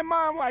 I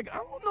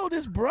don't know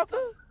this brother.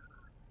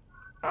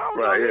 I don't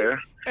right, know. Yeah.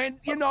 And,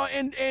 you know,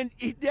 and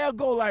they'll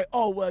go like,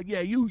 oh, well,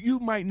 yeah, you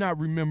might not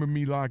remember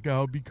me,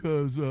 Lockout,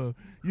 because, you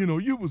know,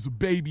 you was a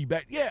baby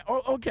back. Yeah,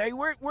 okay,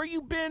 where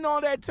you been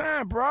all that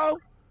time, bro?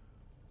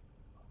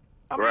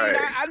 I mean,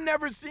 I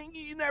never seen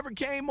you. You never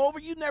came over.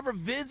 You never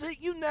visit.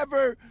 You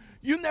never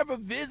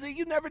visit.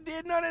 You never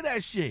did none of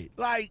that shit.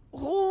 Like,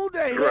 who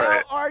the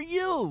hell are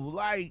you?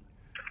 Like,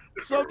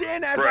 so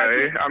then as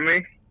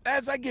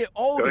I get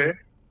older,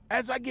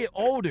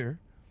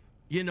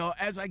 you know,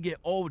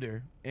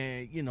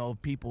 and, you know,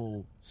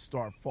 people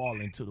start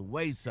falling to the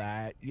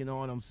wayside, you know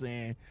what I'm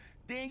saying?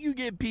 Then you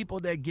get people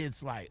that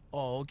gets like,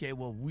 oh, okay,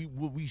 well,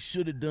 what we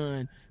should have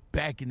done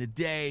back in the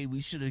day,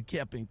 we should have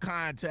kept in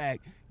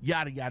contact,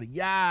 yada, yada,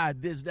 yada,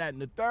 this, that,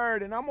 and the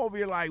third. And I'm over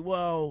here like,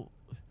 well,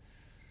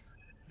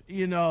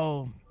 you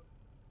know,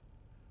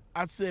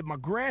 I said my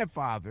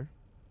grandfather,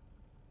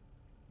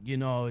 you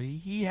know,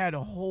 he had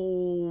a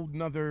whole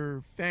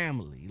nother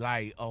family,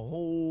 like a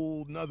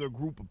whole nother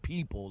group of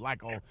people,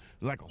 like a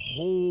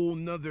whole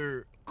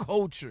nother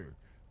culture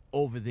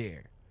over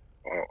there.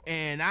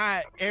 And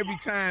every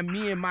time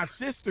me and my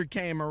sister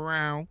came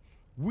around,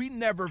 we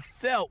never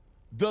felt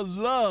the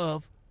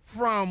love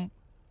from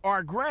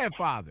our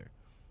grandfather.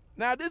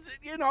 Now this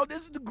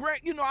is the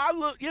great, you know, I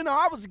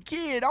was a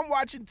kid, I'm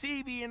watching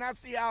TV and I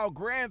see how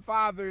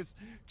grandfathers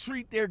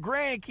treat their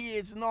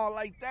grandkids and all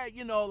like that,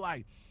 you know,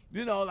 like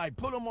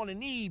put them on the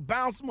knee,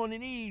 bounce them on the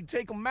knee,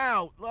 take them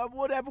out,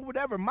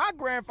 whatever. My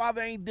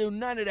grandfather ain't do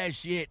none of that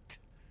shit.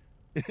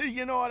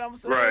 You know what I'm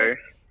saying? Right.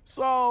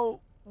 So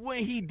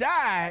when he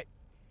died,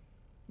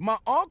 my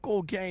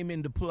uncle came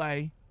into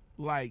play,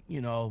 like,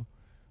 you know,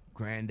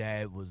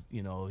 granddad was,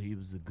 you know, he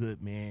was a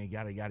good man,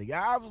 yada, yada,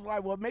 yada. I was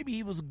like, well, maybe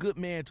he was a good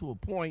man to a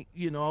point.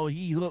 You know,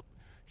 he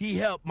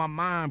helped my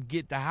mom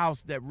get the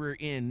house that we're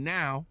in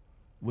now,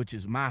 which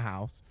is my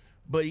house.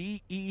 but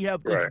he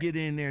helped us Right. get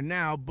in there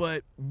now.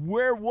 But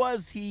where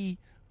was he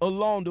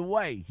along the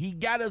way? He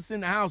got us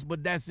in the house,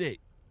 but that's it.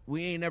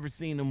 We ain't never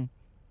seen him.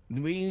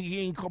 He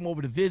ain't come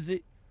over to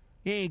visit.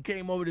 He ain't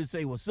came over to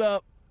say what's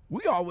up.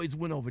 We always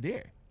went over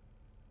there.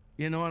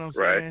 You know what I'm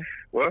Right. saying?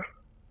 Well,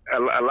 a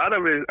lot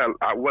of it.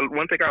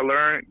 One thing I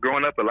learned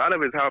growing up, a lot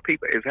of it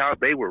is how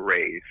they were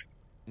raised,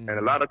 and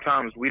a lot of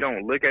times we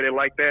don't look at it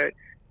like that.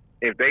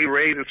 If they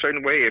raised a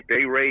certain way, if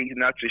they raised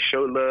not to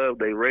show love,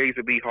 they raised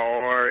to be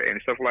hard and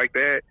stuff like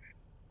that.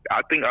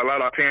 I think a lot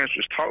of our parents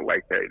was taught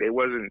like that. They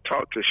wasn't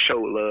taught to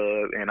show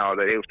love and all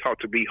that. They was taught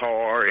to be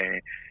hard,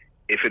 and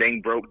if it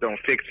ain't broke, don't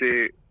fix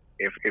it.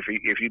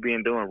 If you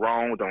been doing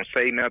wrong, don't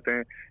say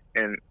nothing.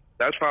 And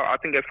that's how I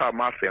think that's how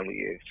my family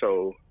is.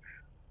 So,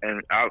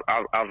 and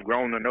I've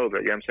grown to know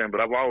that. You know what I'm saying? But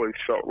I've always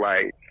felt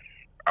like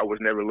I was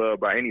never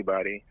loved by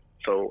anybody.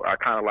 So I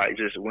kind of like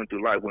just went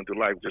through life,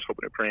 just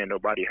hoping and praying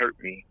nobody hurt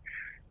me.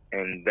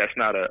 And that's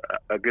not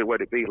a good way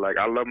to be. Like,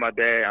 I love my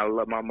dad, I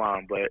love my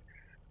mom, but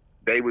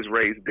they was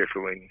raised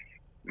differently.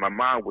 My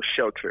mom was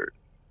sheltered.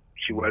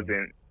 She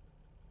wasn't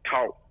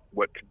taught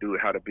what to do,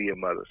 how to be a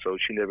mother. So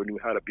she never knew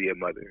how to be a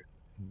mother.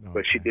 Okay.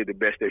 But she did the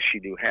best that she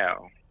knew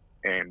how.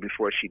 And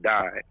before she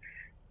died,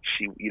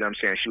 she, you know what I'm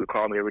saying, she would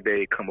call me every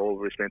day, come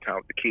over, spend time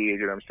with the kids,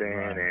 you know what I'm saying,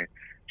 Right. and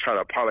try to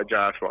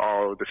apologize for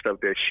all the stuff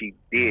that she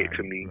did Right,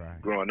 to me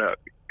right. growing up.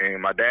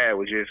 And my dad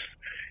was just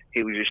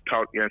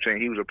taught, you know what I'm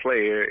saying, he was a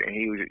player, and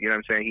he was, you know what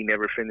I'm saying, he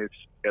never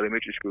finished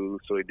elementary school,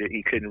 so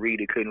he couldn't read,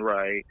 he couldn't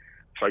write,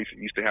 so I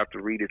used to have to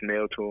read his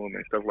mail to him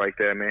and stuff like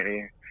that, man.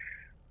 And,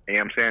 you know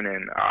what I'm saying,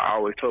 and I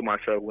always told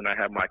myself when I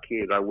have my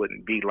kids, I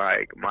wouldn't be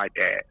like my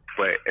dad,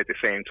 but at the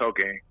same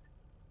token,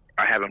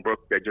 I haven't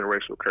broke that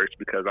generational curse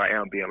because I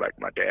am being like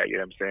my dad, you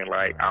know what I'm saying,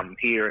 like, Right. I'm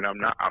here and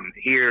I'm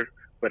here,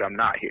 but I'm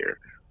not here.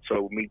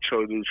 So me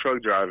to do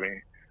truck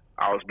driving,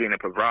 I was being a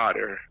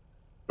provider,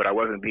 but I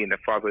wasn't being the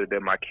father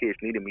that my kids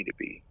needed me to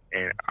be.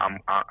 And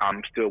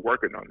I'm still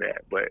working on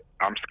that, but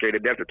I'm scared to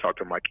death to talk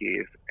to my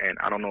kids, and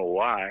I don't know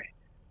why.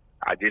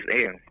 I just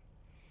am.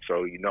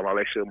 So, you know, my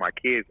relationship with my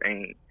kids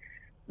ain't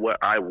what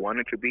I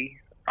wanted to be.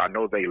 I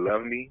know they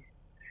love me,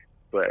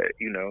 but,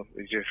 you know,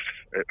 it's just,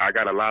 I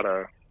got a lot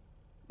of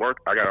work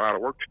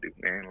to do,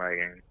 man. Like,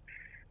 and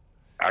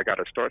I got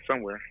to start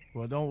somewhere.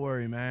 Well, don't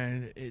worry,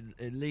 man.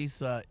 At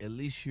least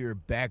you're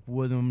back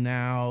with them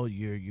now.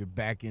 You're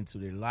back into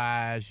their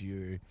lives.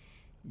 You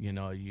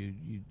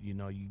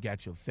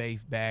got your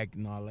faith back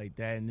and all like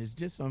that. And it's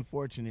just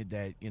unfortunate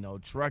that, you know,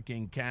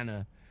 trucking kind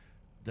of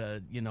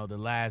the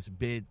last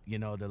bit, you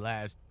know, the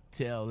last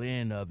tail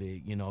end of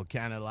it, you know,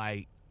 kind of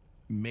like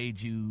made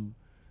you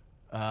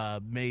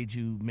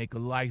make a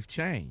life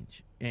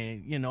change.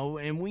 And, you know,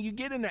 and when you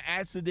get into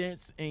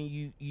accidents and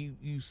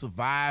you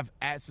survive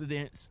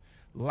accidents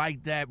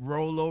like that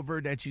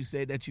rollover that you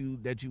said that you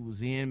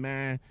was in,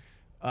 man,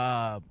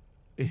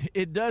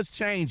 it does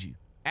change you.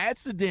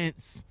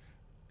 Accidents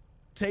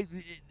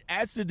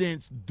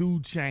do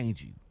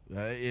change you.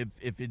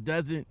 If it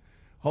doesn't,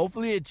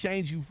 hopefully it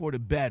changes you for the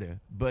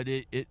better. But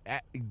it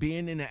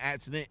being in an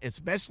accident,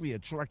 especially a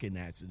trucking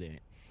accident,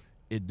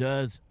 it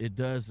does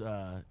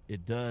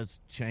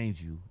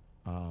change you.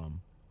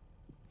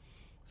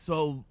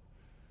 So,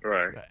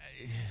 Right.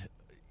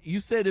 You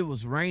said it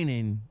was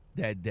raining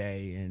that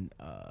day, and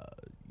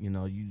you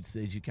know, you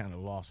said you kind of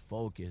lost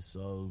focus.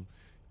 So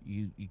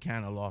you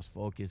kind of lost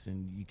focus,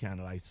 and you kind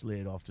of like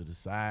slid off to the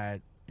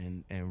side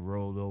and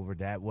rolled over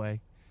that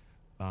way.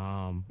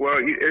 Well,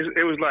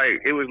 it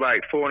was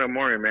like 4 a.m,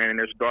 man, and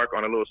it's dark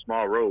on a little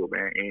small road,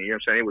 man. And you know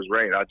what I'm saying? It was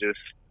raining. I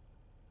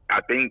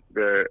think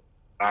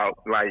I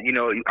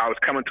was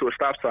coming to a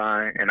stop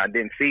sign and I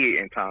didn't see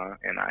it in time,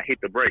 and I hit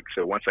the brakes.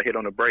 So once I hit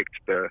on the brakes,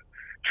 the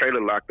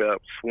trailer locked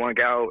up, swung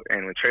out,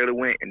 and the trailer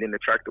went, and then the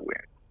tractor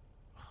went.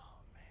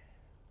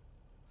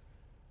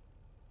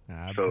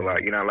 So,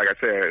 like, you know, like I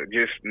said,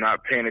 just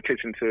not paying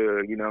attention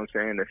to, you know what I'm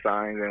saying, the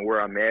signs and where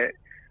I'm at.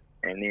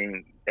 And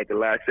then at the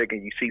last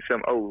second, you see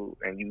something,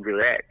 and you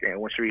react.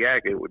 And once you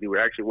react, the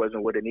reaction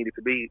wasn't what it needed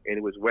to be, and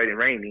it was wet and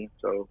rainy.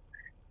 So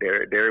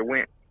there it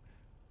went.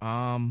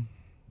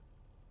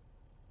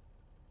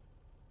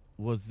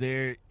 Was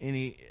there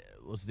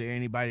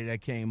anybody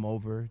that came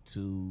over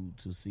to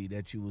see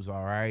that you was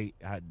all right?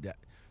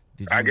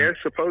 I guess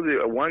supposedly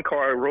one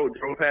car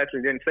drove past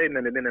and didn't say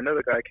nothing, and then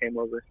another guy came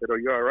over and said, "Oh,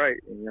 you're all right."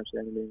 And, you know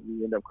what I'm saying? And then we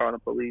ended up calling the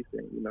police,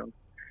 and, you know,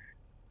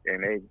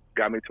 and they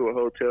got me to a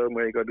hotel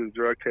where they go do the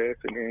drug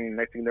test, and then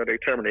next thing you know, they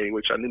terminated,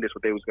 which I knew that's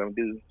what they was going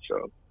to do.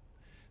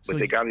 But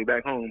they got me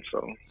back home.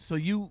 So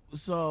you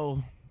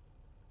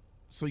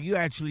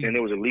actually, and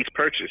it was a lease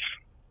purchase.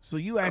 So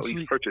you actually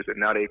lease purchase it.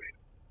 Now they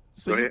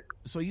go ahead.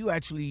 So you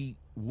actually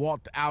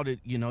walked out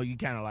it. You know, you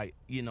kind of like,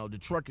 you know, the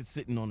truck is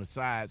sitting on the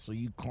side, so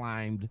you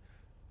climbed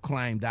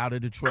out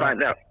of the truck.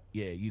 Climbed out.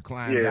 Yeah, you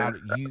climbed out.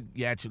 You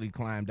actually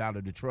climbed out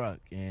of the truck,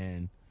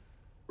 and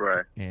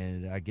right.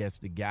 And I guess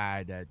the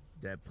guy that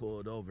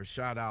pulled over,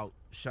 shout out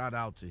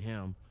to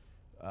him,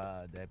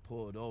 that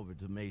pulled over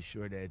to make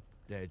sure that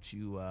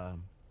you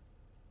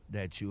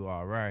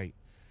all right.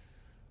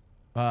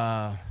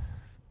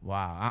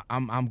 Wow.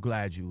 I'm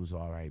glad you was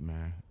all right,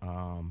 man.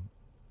 I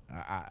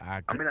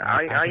mean,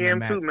 I I can am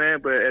imagine. too, man.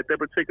 But at that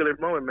particular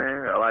moment,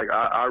 man, like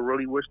I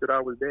really wish that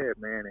I was dead,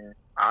 man. And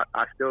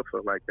I still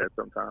feel like that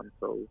sometimes.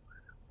 So,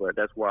 but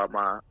that's why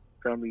my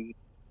family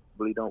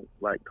really don't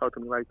like talk to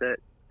me like that,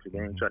 because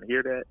they ain't trying to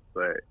hear that.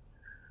 But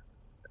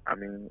I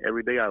mean,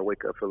 every day I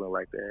wake up feeling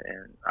like that,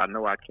 and I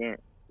know I can't.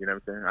 You know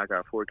what I'm saying? I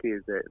got 4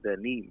 kids that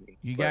need me.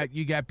 You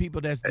got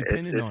people that's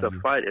depending It's on a you.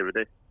 fight every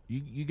day.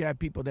 You got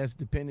people that's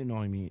depending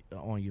on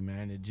you,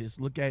 man. And just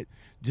look at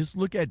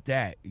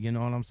that. You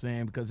know what I'm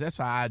saying? Because that's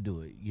how I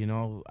do it. You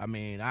know, I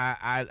mean,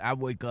 I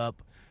wake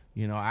up.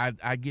 You know, I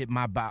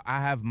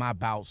have my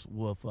bouts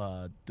with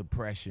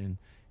depression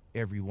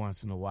every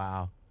once in a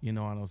while. You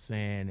know what I'm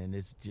saying? And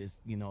it's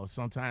just, you know,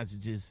 sometimes it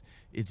just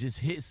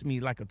hits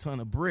me like a ton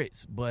of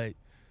bricks. But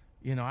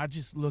you know, I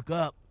just look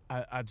up.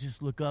 I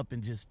just look up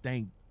and just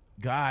thank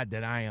God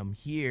that I am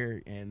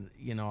here. And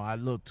you know, I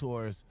look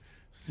towards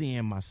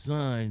seeing my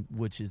son,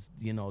 which is,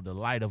 you know, the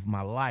light of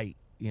my light,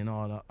 you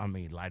know, I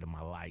mean, light of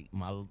my light,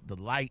 the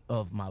light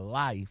of my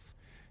life,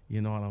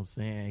 you know what I'm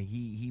saying?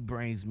 He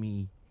brings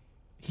me,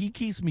 he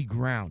keeps me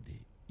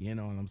grounded, you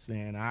know what I'm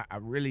saying? I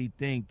really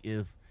think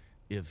if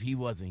he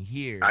wasn't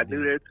here, I then,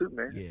 do that too,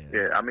 man.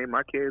 Yeah. I mean,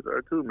 my kids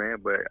are too, man.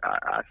 But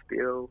I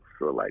still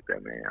feel like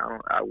that, man.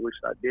 I wish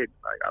I did.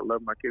 Like, I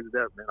love my kids to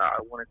death, man.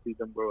 I want to see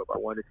them grow up. I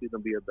want to see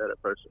them be a better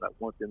person. I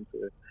want them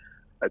to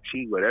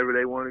achieve whatever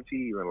they want to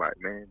achieve, and like,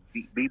 man,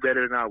 be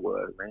better than I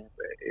was, man.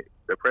 But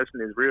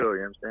depression is real.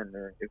 You know what I'm saying,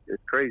 man?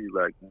 It's crazy,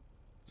 like.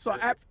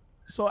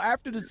 So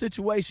after the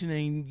situation,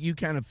 and you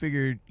kind of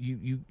figured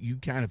you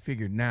kind of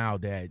figured now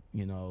that,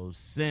 you know,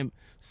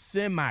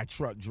 semi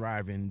truck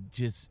driving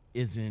just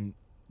isn't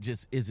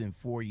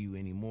for you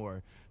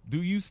anymore.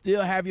 Do you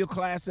still have your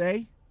Class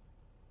A?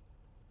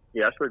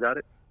 Yeah, I still got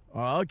it.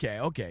 Oh,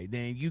 okay.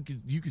 Then you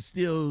could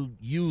still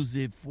use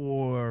it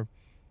for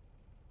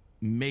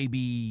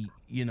maybe,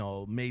 you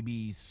know,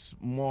 maybe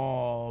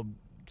small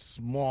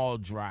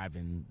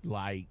driving,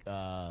 like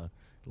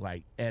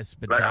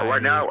expedited. Like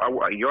right now,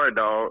 yard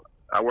dog.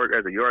 I work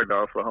as a yard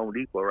dog for Home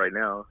Depot right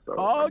now. So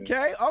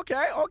Okay.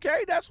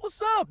 That's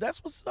what's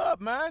up,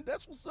 man.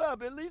 That's what's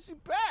up. At least you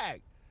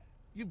back.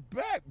 You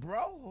back, bro.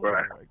 Hold on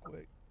Right. right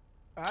quick.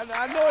 I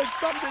know it's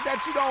something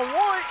that you don't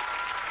want,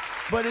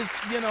 but it's,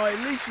 you know, at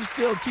least you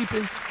still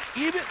keeping.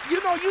 Even,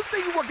 you know, you say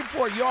you're working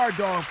for a yard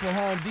dog for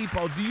Home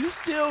Depot. Do you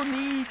still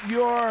need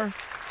your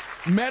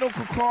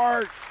medical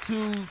card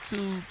to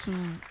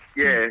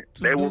Yeah,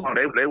 to they do-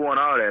 want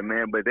all that,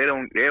 man, but they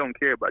don't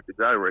care about your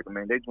driver record,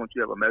 man. They just want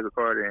you to have a medical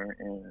card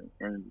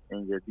and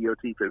your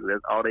DOT physical.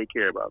 That's all they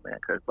care about, man.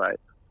 Because like,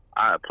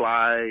 I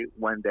applied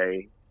one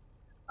day,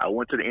 I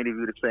went to the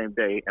interview the same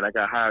day, and I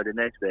got hired the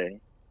next day.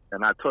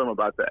 And I told them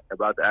about the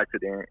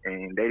accident,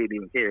 and they didn't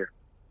even care.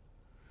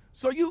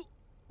 So you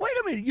wait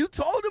a minute. You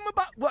told them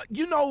about what?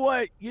 You know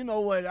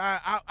what?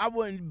 I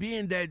wouldn't,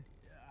 being that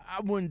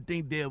I wouldn't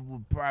think they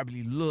would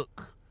probably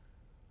look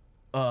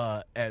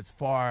as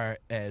far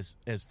as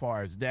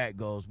that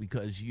goes,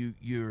 because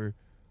you're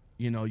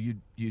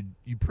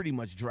pretty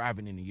much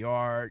driving in the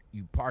yard,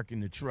 you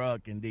parking the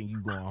truck, and then you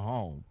going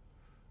home,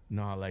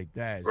 not like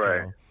that.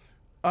 Right.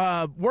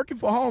 So, working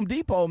for Home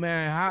Depot,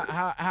 man,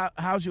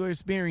 how's your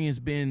experience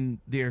been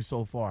there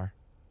so far?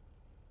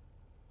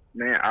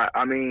 Man,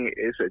 I mean,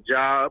 it's a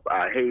job.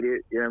 I hate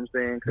it. You know what I'm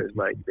saying? Because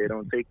like, they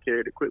don't take care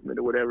of the equipment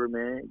or whatever,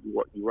 man.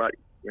 You right.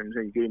 You know what I'm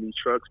saying? You get in these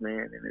trucks,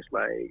 man, and it's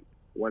like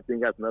one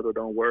thing after another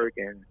don't work,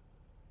 and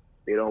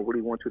they don't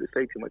really want you to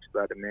say too much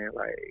about it, man.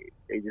 Like,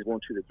 they just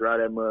want you to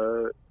drive that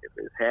mud. If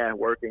it's half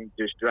working,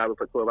 just drive it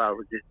for 12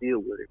 hours. Just deal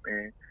with it,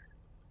 man.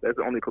 That's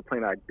the only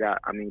complaint I got.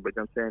 I mean, but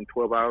I'm saying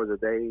 12 hours a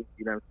day,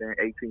 you know what I'm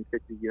saying?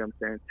 $1,850, you know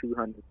what I'm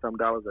saying? $200 some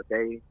a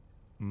day.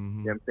 Mm-hmm.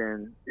 You know what I'm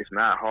saying? It's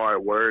not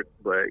hard work,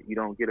 but you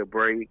don't get a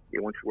break. They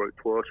want you to work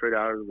 12 straight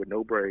hours with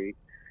no break.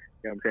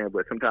 You know what I'm saying?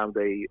 But sometimes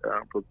they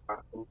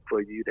provide food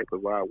for you. They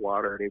provide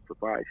water. They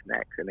provide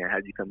snacks. And then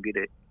have you come get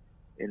it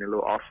in a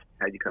little office.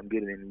 Have you come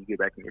get it, and you get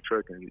back in your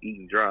truck and you eat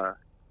and drive.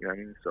 You know what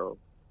I mean? So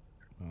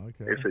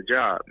Okay. it's a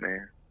job,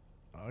 man.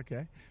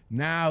 Okay.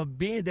 Now,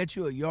 being that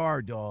you're a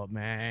yard dog,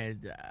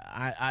 man,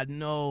 I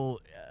know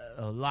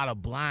a lot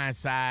of blind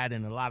side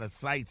and a lot of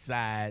sight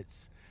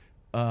sides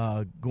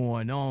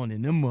going on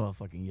in them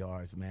motherfucking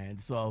yards, man.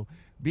 So,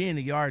 being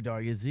a yard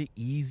dog, is it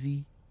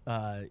easy?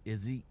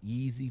 Is it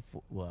easy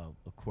for? Well,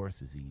 of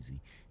course, it's easy.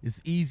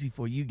 It's easy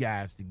for you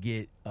guys to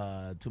get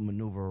to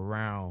maneuver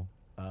around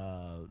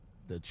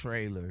the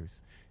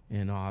trailers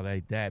and all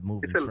like that,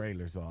 moving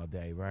trailers all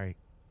day, right?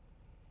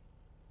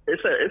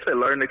 It's a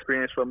learning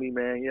experience for me,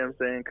 man. You know what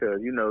I'm saying?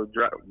 Because, you know,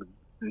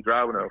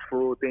 driving a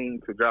full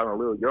thing to driving a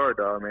little yard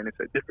dog, man, it's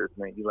a difference,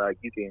 man.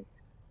 You can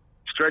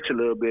stretch a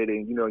little bit,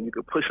 and you know, you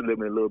can push a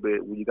little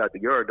bit when you got the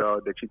yard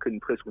dog that you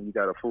couldn't push when you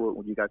got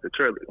the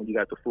trailer, when you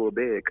got the full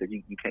bed, because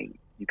you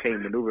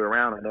can't maneuver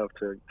around enough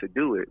to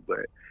do it.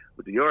 But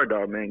with the yard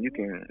dog, man, you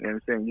can, you know what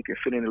I'm saying, you can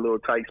fit in the little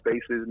tight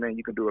spaces, man.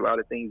 You can do a lot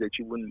of things that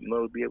you wouldn't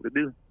be able to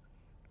do.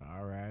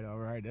 All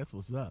right. That's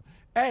what's up.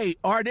 Hey,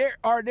 are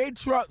they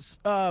trucks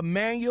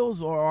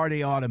manuals or are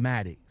they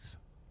automatics?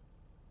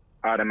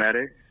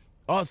 Automatic.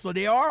 Oh, so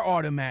they are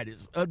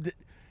automatics.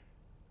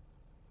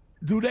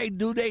 Do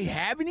they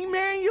have any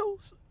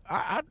manuals?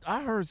 I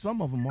heard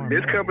some of them are.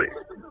 This manuals.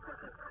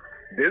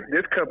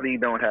 this company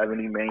don't have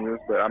any manuals,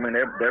 but I mean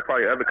there are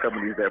probably other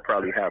companies that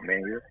probably have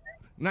manuals.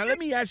 Now let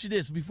me ask you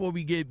this before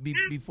we get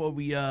before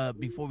we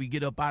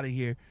get up out of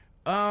here.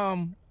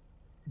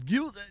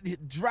 You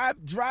drive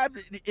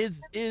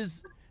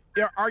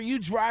are you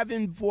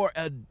driving for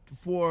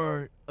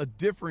a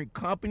different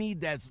company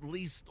that's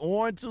leased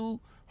on to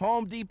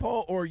Home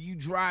Depot, or are you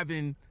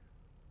driving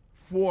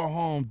for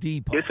Home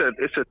Depot? It's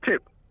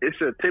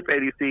a tip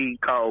agency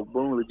called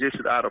Boom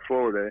Logistics out of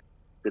Florida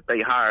that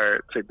they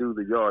hired to do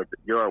the yard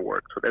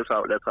work. So that's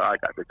how I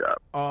got the job.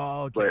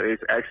 Oh, okay. But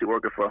it's actually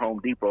working for Home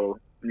Depot,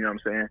 you know what I'm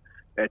saying,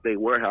 at their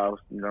warehouse,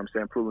 you know what I'm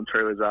saying, pulling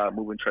trailers out,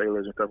 moving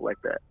trailers and stuff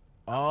like that.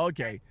 Oh,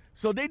 okay.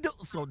 So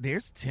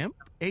there's temp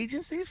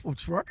agencies for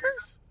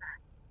truckers?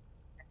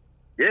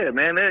 Yeah,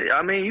 man.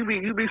 I mean, you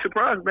be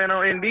surprised, man.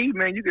 On Indeed,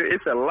 man,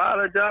 it's a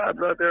lot of jobs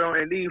out there on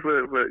Indeed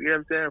for you know what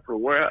I'm saying, for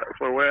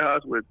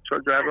warehouse with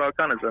truck driver, all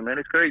kind of stuff, man.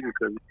 It's crazy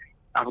because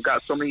I've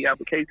got so many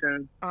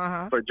applications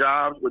for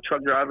jobs with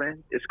truck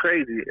driving. It's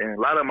crazy, and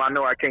a lot of them I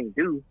know I can't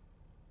do,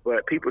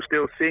 but people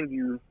still send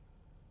you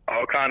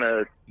all kind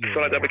of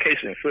fill out the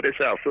application, fill this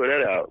out, fill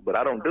that out. But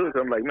I don't do it.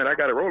 So I'm like, man, I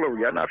got to roll over.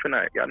 Y'all not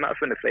finna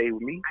save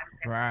with me.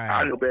 Right.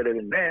 I know better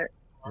than that.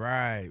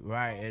 Right.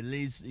 At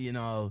least, you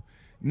know.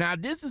 Now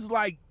this is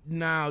like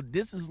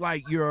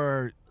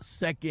your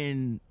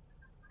second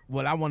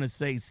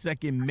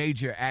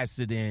major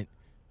accident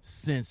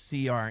since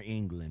CR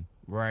England,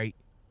 right?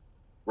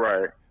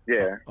 Right.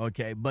 Yeah.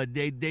 Okay, but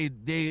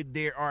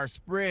they are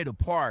spread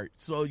apart.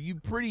 So you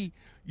pretty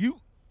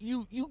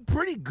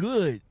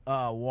good,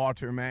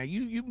 Walter, man.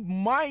 You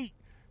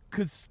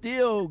could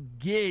still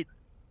get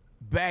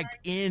back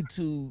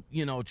into,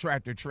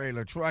 tractor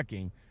trailer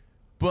trucking,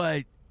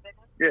 but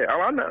yeah,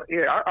 I know.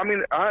 Yeah, I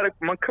mean, I had a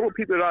couple of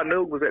people that I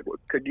knew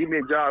could give me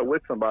a job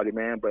with somebody,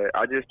 man. But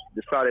I just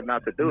decided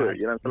not to do it.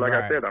 You know, so like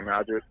I said, I mean,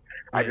 I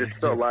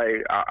just felt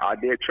like I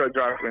did truck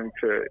driving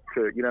to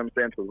you know what I'm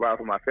saying, to provide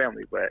for my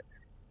family. But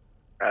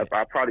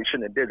I probably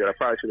shouldn't have did that. I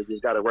probably should have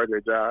just got a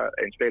regular job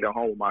and stayed at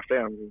home with my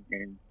family.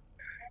 And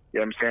you know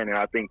what I'm saying. And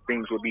I think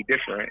things would be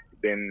different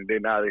than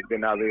how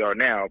they are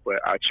now.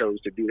 But I chose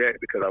to do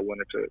that because I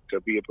wanted to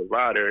be a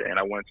provider and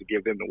I wanted to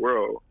give them the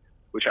world,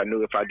 which I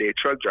knew if I did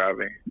truck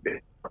driving,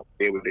 I'd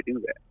be able to do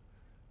that.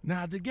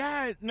 Now the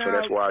guy. So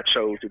that's why I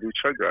chose to do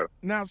truck driving.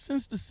 Now,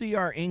 since the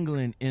CR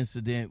England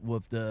incident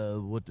with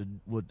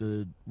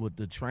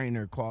the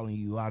trainer calling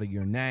you out of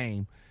your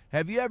name,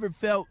 have you ever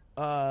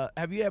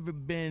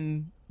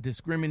been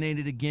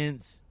discriminated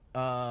against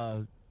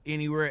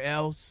anywhere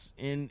else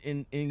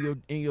in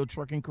your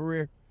trucking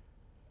career?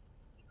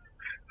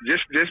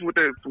 Just with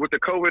the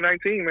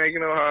COVID-19, man, you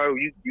know how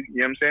you know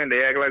what I'm saying,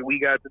 they act like we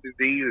got the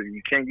disease and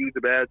you can't use the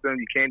bathroom,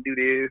 you can't do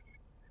this.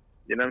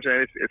 You know what I'm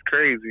saying? It's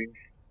crazy.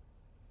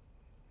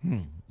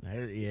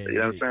 Yeah, you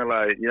know what I'm saying?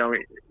 Like, you know,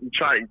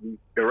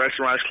 the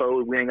restaurant's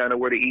closed, we ain't got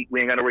nowhere to eat,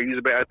 we ain't got nowhere to use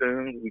the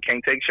bathroom, we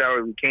can't take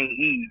showers, we can't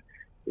eat.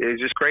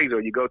 It's just crazy.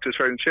 Or you go to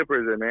certain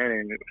shippers and man,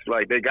 and it's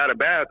like they got a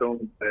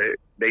bathroom, but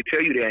they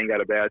tell you they ain't got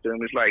a bathroom.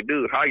 It's like,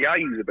 dude, how y'all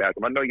use the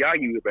bathroom? I know y'all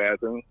use the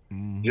bathroom.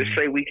 Mm-hmm. Just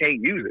say we can't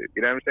use it.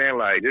 You know what I'm saying?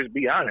 Like, just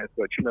be honest.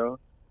 But you know,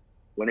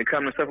 when it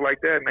comes to stuff like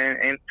that, man,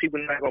 and people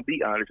not gonna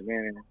be honest,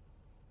 man.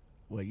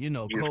 Well, you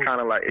know, it's kind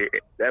of like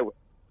that.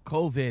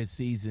 COVID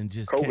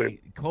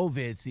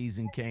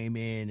season came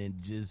in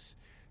and just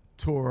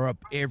tore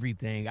up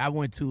everything. I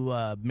went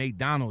to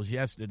McDonald's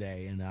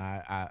yesterday and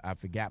I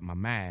forgot my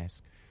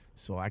mask.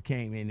 So I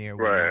came in there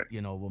with,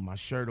 with my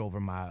shirt over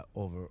my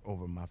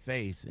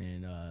face,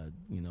 and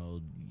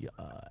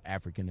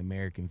African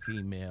American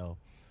female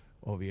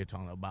over here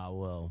talking about,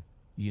 well,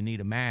 you need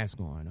a mask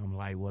on. I'm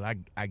like, well,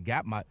 I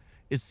got my.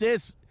 It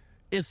says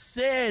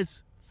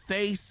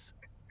face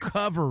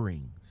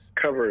coverings.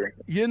 Covering.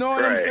 You know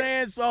what I'm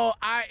saying? So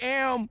I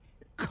am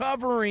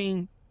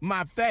covering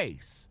my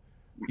face.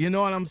 You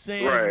know what I'm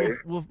saying?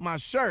 With my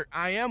shirt,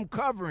 I am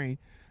covering.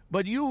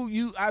 But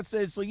I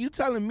said, so you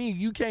telling me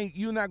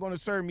you're not going to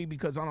serve me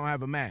because I don't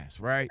have a mask,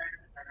 right?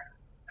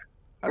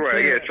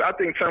 Yes. I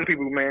think some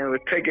people, man, are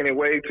taking it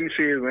way too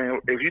serious, man.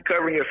 If you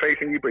covering your face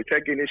and you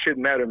protecting it,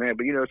 shouldn't matter, man.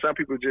 But, you know, some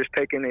people just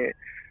taking it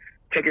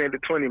to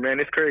 20,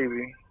 man. It's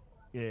crazy.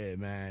 Yeah,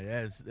 man.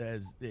 That's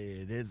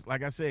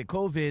like I said,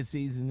 COVID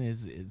season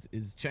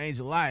is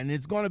changed a lot, and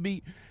it's going to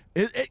be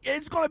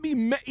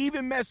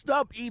even messed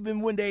up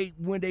even when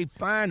they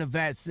find a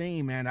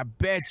vaccine, man. I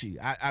bet you.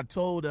 I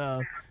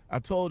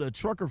told a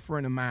trucker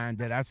friend of mine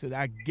that I said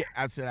I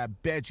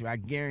bet you, I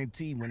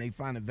guarantee when they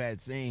find a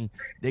vaccine,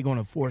 they're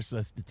gonna force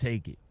us to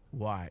take it.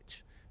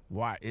 Watch,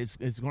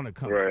 it's gonna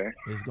come. Right.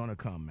 It's gonna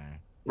come, man.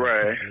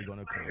 Right. It's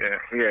gonna come.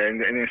 Yeah.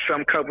 And in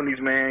some companies,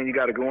 man, you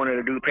got to go in there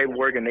to do the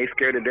paperwork, and they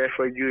scared to death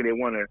for you. They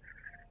want you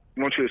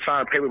to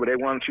sign a paper, but they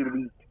want you to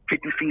be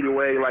 50 feet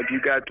away, like you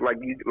got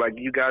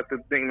the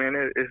thing,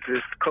 man. It's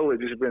just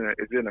COVID. It's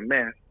been a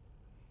mess.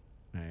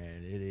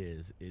 Man, it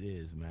is,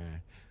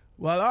 man.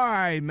 Well, all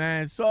right,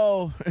 man.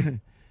 So,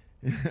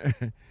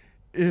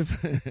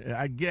 if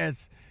I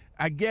guess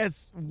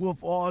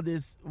with all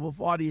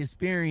the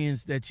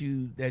experience that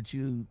you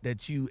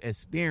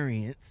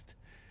experienced,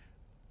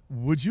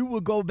 would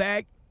you go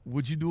back?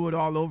 Would you do it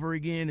all over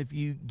again if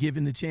you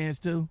given the chance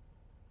to?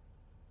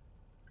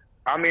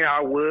 I mean,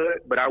 I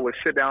would, but I would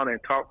sit down and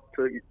talk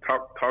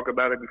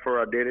about it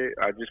before I did it.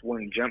 I just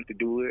wouldn't jump to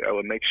do it. I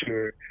would make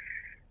sure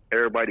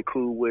everybody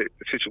cool with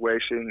the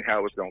situation,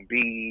 how it's gonna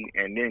be,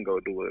 and then go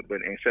do it.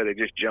 But instead of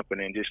just jumping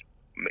and just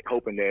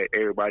hoping that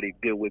everybody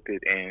deal with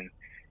it and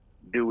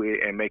do it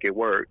and make it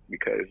work,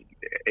 because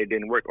it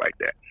didn't work like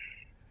that.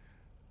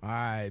 All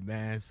right,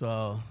 man.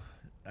 So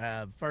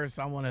first,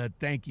 I want to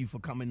thank you for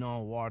coming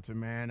on, Walter,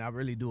 man. I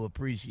really do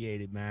appreciate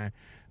it, man.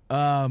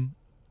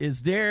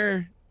 Is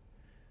there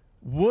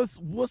what's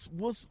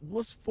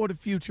for the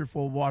future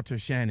for Walter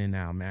Shannon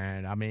now,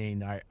 man? I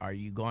mean, are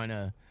you going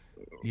to,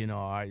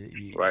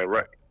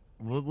 right.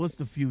 What's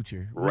the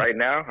future? Right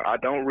now, I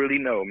don't really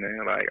know,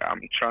 man. Like,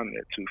 I'm trying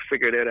to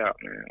figure that out,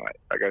 man.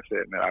 Like I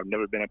said, man, I've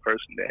never been a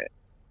person that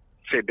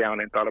sit down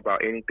and thought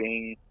about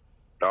anything,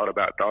 thought it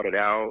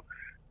out,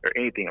 or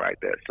anything like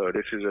that. So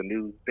this is a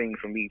new thing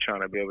for me, trying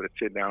to be able to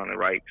sit down and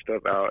write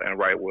stuff out and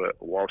write what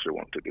Walter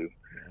wants to do.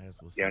 Yeah,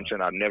 that's what's you know what I'm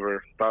saying? I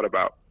never thought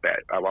about that.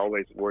 I've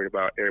always worried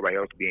about everybody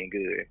else being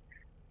good,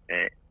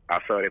 and I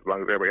felt as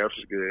long as everybody else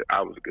was good,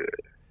 I was good.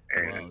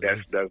 And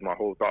that's my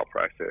whole thought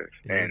process,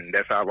 and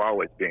that's how I've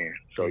always been.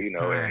 So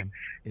and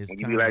when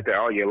you be like that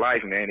all your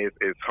life, man,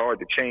 it's hard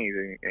to change.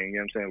 And you know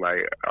what I'm saying?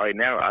 Like right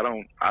now, I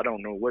don't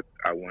know what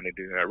I want to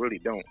do. I really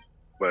don't.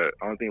 But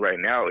only thing right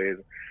now is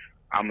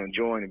I'm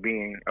enjoying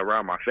being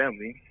around my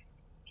family.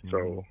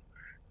 So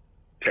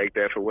take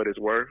that for what it's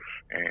worth,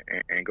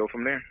 and go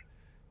from there.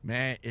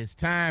 Man, it's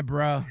time,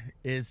 bro.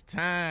 It's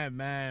time,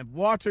 man.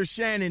 Walter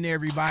Shannon,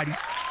 everybody.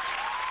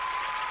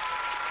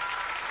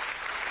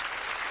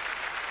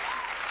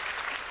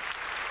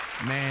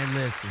 Man,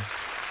 listen,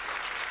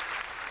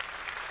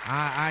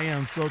 I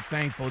am so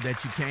thankful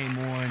that you came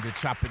on to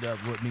chop it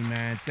up with me,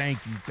 man. Thank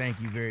you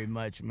very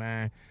much,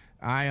 man.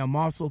 I am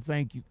also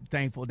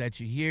thankful that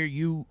you're here.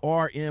 You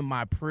are in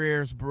my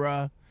prayers,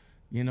 bruh.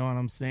 You know what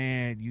I'm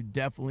saying? You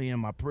definitely in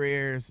my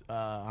prayers.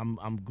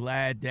 I'm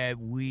glad that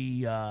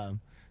we're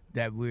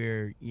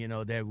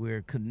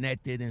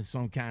connected in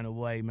some kind of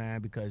way,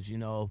 man. Because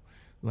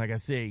like I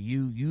said,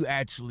 you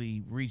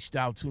actually reached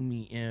out to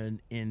me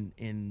in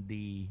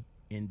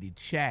the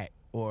chat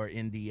or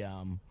in the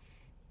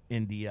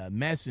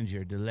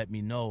messenger to let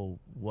me know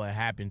what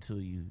happened to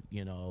you,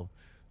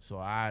 So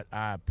I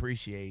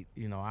appreciate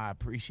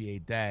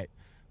that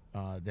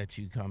that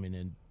you come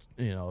in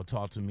and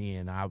talk to me,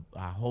 and I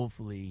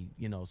hopefully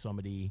some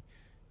of the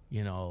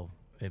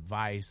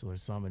advice or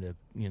some of the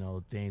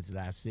things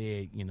that I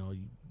said,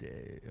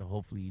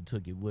 hopefully you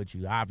took it with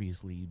you.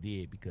 Obviously you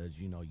did, because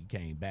you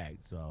came back.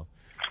 So,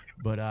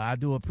 but I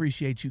do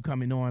appreciate you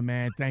coming on,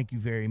 man. Thank you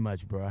very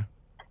much, bro.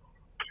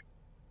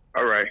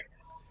 All right.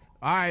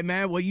 All right,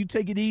 man. Well, you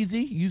take it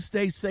easy. You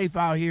stay safe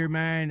out here,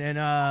 man. And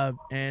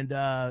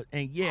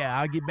yeah,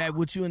 I'll get back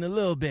with you in a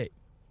little bit.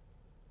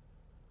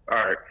 All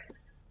right.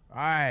 All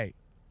right.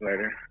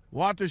 Later.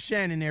 Walter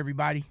Shannon,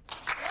 everybody.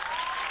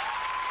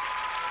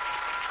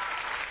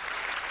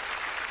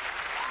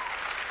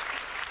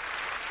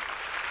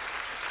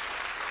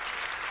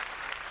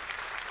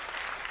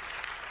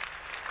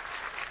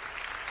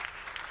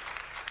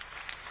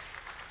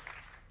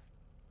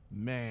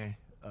 Man,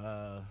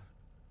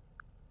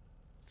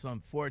 it's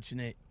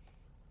unfortunate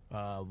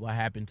what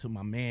happened to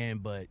my man,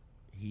 but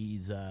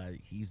he's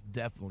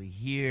definitely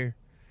here.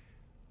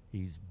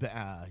 He's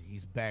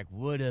back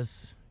with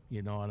us.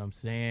 You know what I'm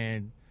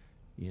saying?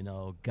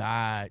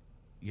 God,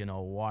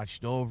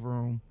 watched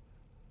over him,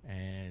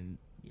 and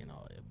it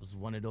was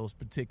one of those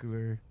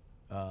particular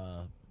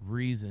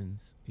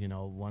reasons,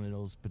 one of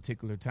those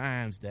particular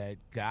times that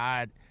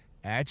God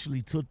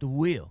actually took the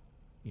wheel.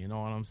 You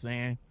know what I'm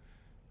saying?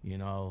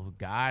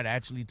 God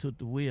actually took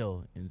the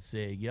wheel and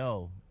said,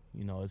 yo,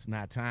 it's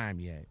not time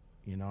yet.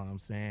 You know what I'm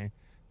saying?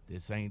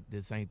 This ain't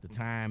the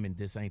time, and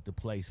this ain't the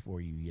place for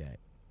you yet.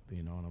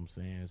 You know what I'm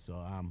saying? So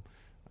I'm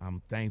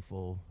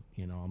thankful,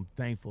 I'm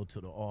thankful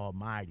to the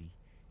Almighty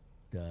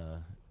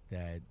that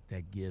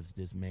gives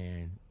this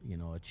man,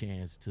 a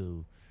chance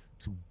to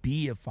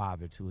be a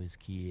father to his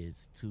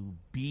kids, to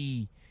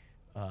be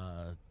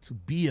a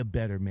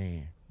better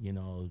man,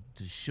 to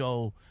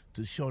show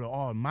the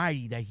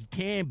Almighty that he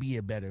can be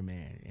a better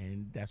man.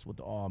 And that's what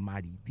the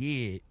Almighty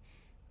did.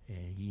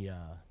 And he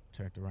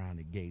turned around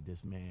and gave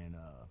this man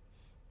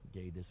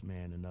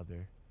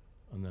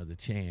another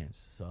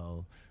chance.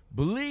 So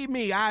believe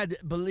me,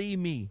 believe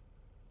me,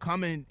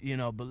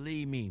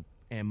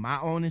 in my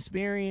own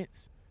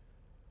experience,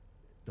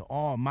 the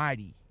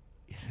Almighty,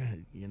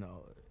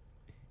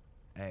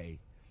 hey,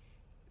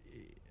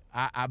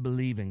 I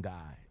believe in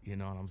God. You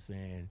know what I'm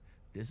saying?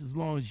 This, as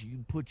long as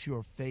you put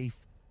your faith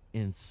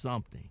in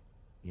something,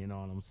 You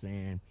know what I'm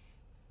saying?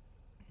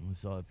 And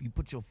so if you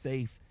put your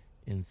faith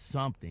in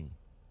something,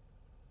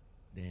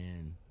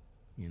 then,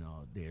 you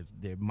know,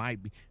 there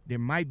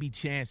might be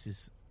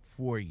chances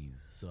for you.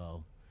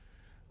 So,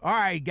 all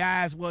right,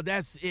 guys. Well,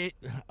 that's it.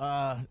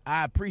 I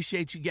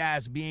appreciate you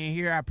guys being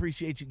here. I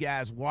appreciate you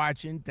guys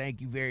watching.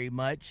 Thank you very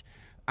much.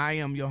 I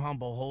am your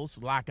humble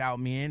host, Lockout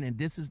Men, and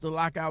this is the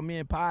Lockout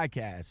Men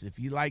Podcast. If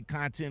you like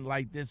content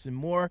like this and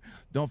more,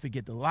 don't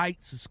forget to like,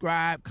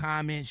 subscribe,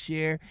 comment,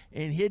 share,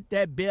 and hit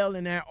that bell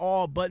and that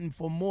all button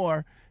for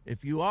more.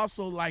 If you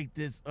also like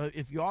this,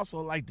 if you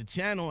also like the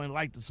channel and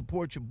like to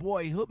support your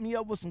boy, hook me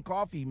up with some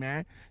coffee,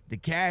 man. The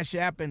Cash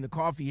App and the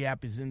Coffee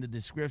app is in the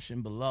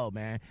description below,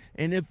 man.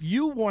 And if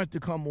you want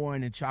to come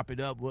on and chop it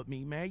up with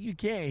me, man, you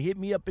can. Hit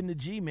me up in the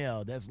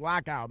Gmail. That's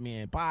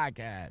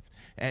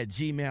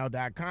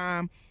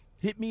lockoutmenpodcast@gmail.com.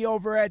 Hit me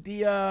over at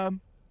the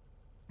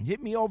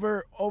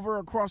over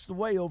across the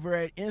way over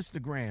at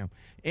Instagram.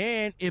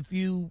 And if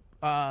you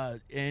find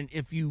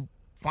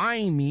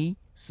me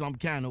some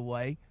kind of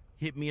way,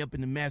 hit me up in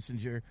the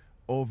messenger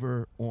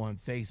over on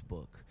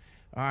Facebook.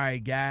 All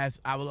right, guys,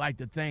 I would like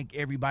to thank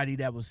everybody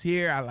that was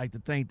here. I'd like to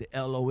thank the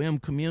LOM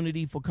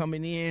community for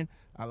coming in.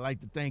 I'd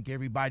like to thank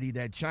everybody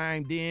that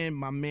chimed in.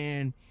 My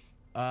man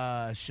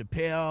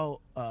Chappelle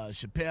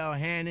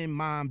Hannon,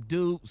 Mom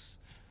Dukes,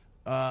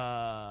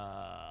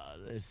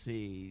 let's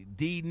see,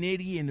 D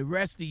Nitty, and the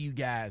rest of you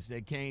guys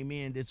that came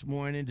in this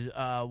morning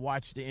to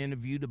watch the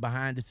interview, the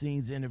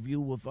behind-the-scenes interview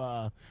with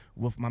my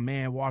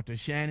man Walter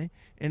Shannon.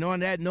 And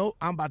on that note,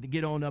 I'm about to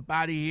get on up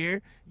out of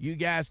here. You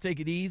guys take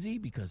it easy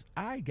because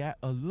I got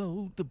a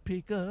load to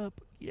pick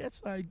up.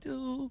 Yes, I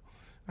do.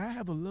 I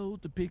have a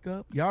load to pick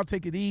up. Y'all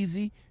take it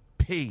easy.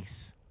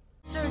 Peace.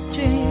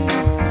 Searching,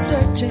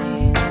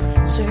 searching,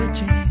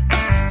 searching,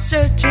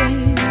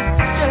 searching,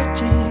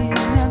 searching,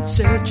 I'm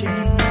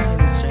searching.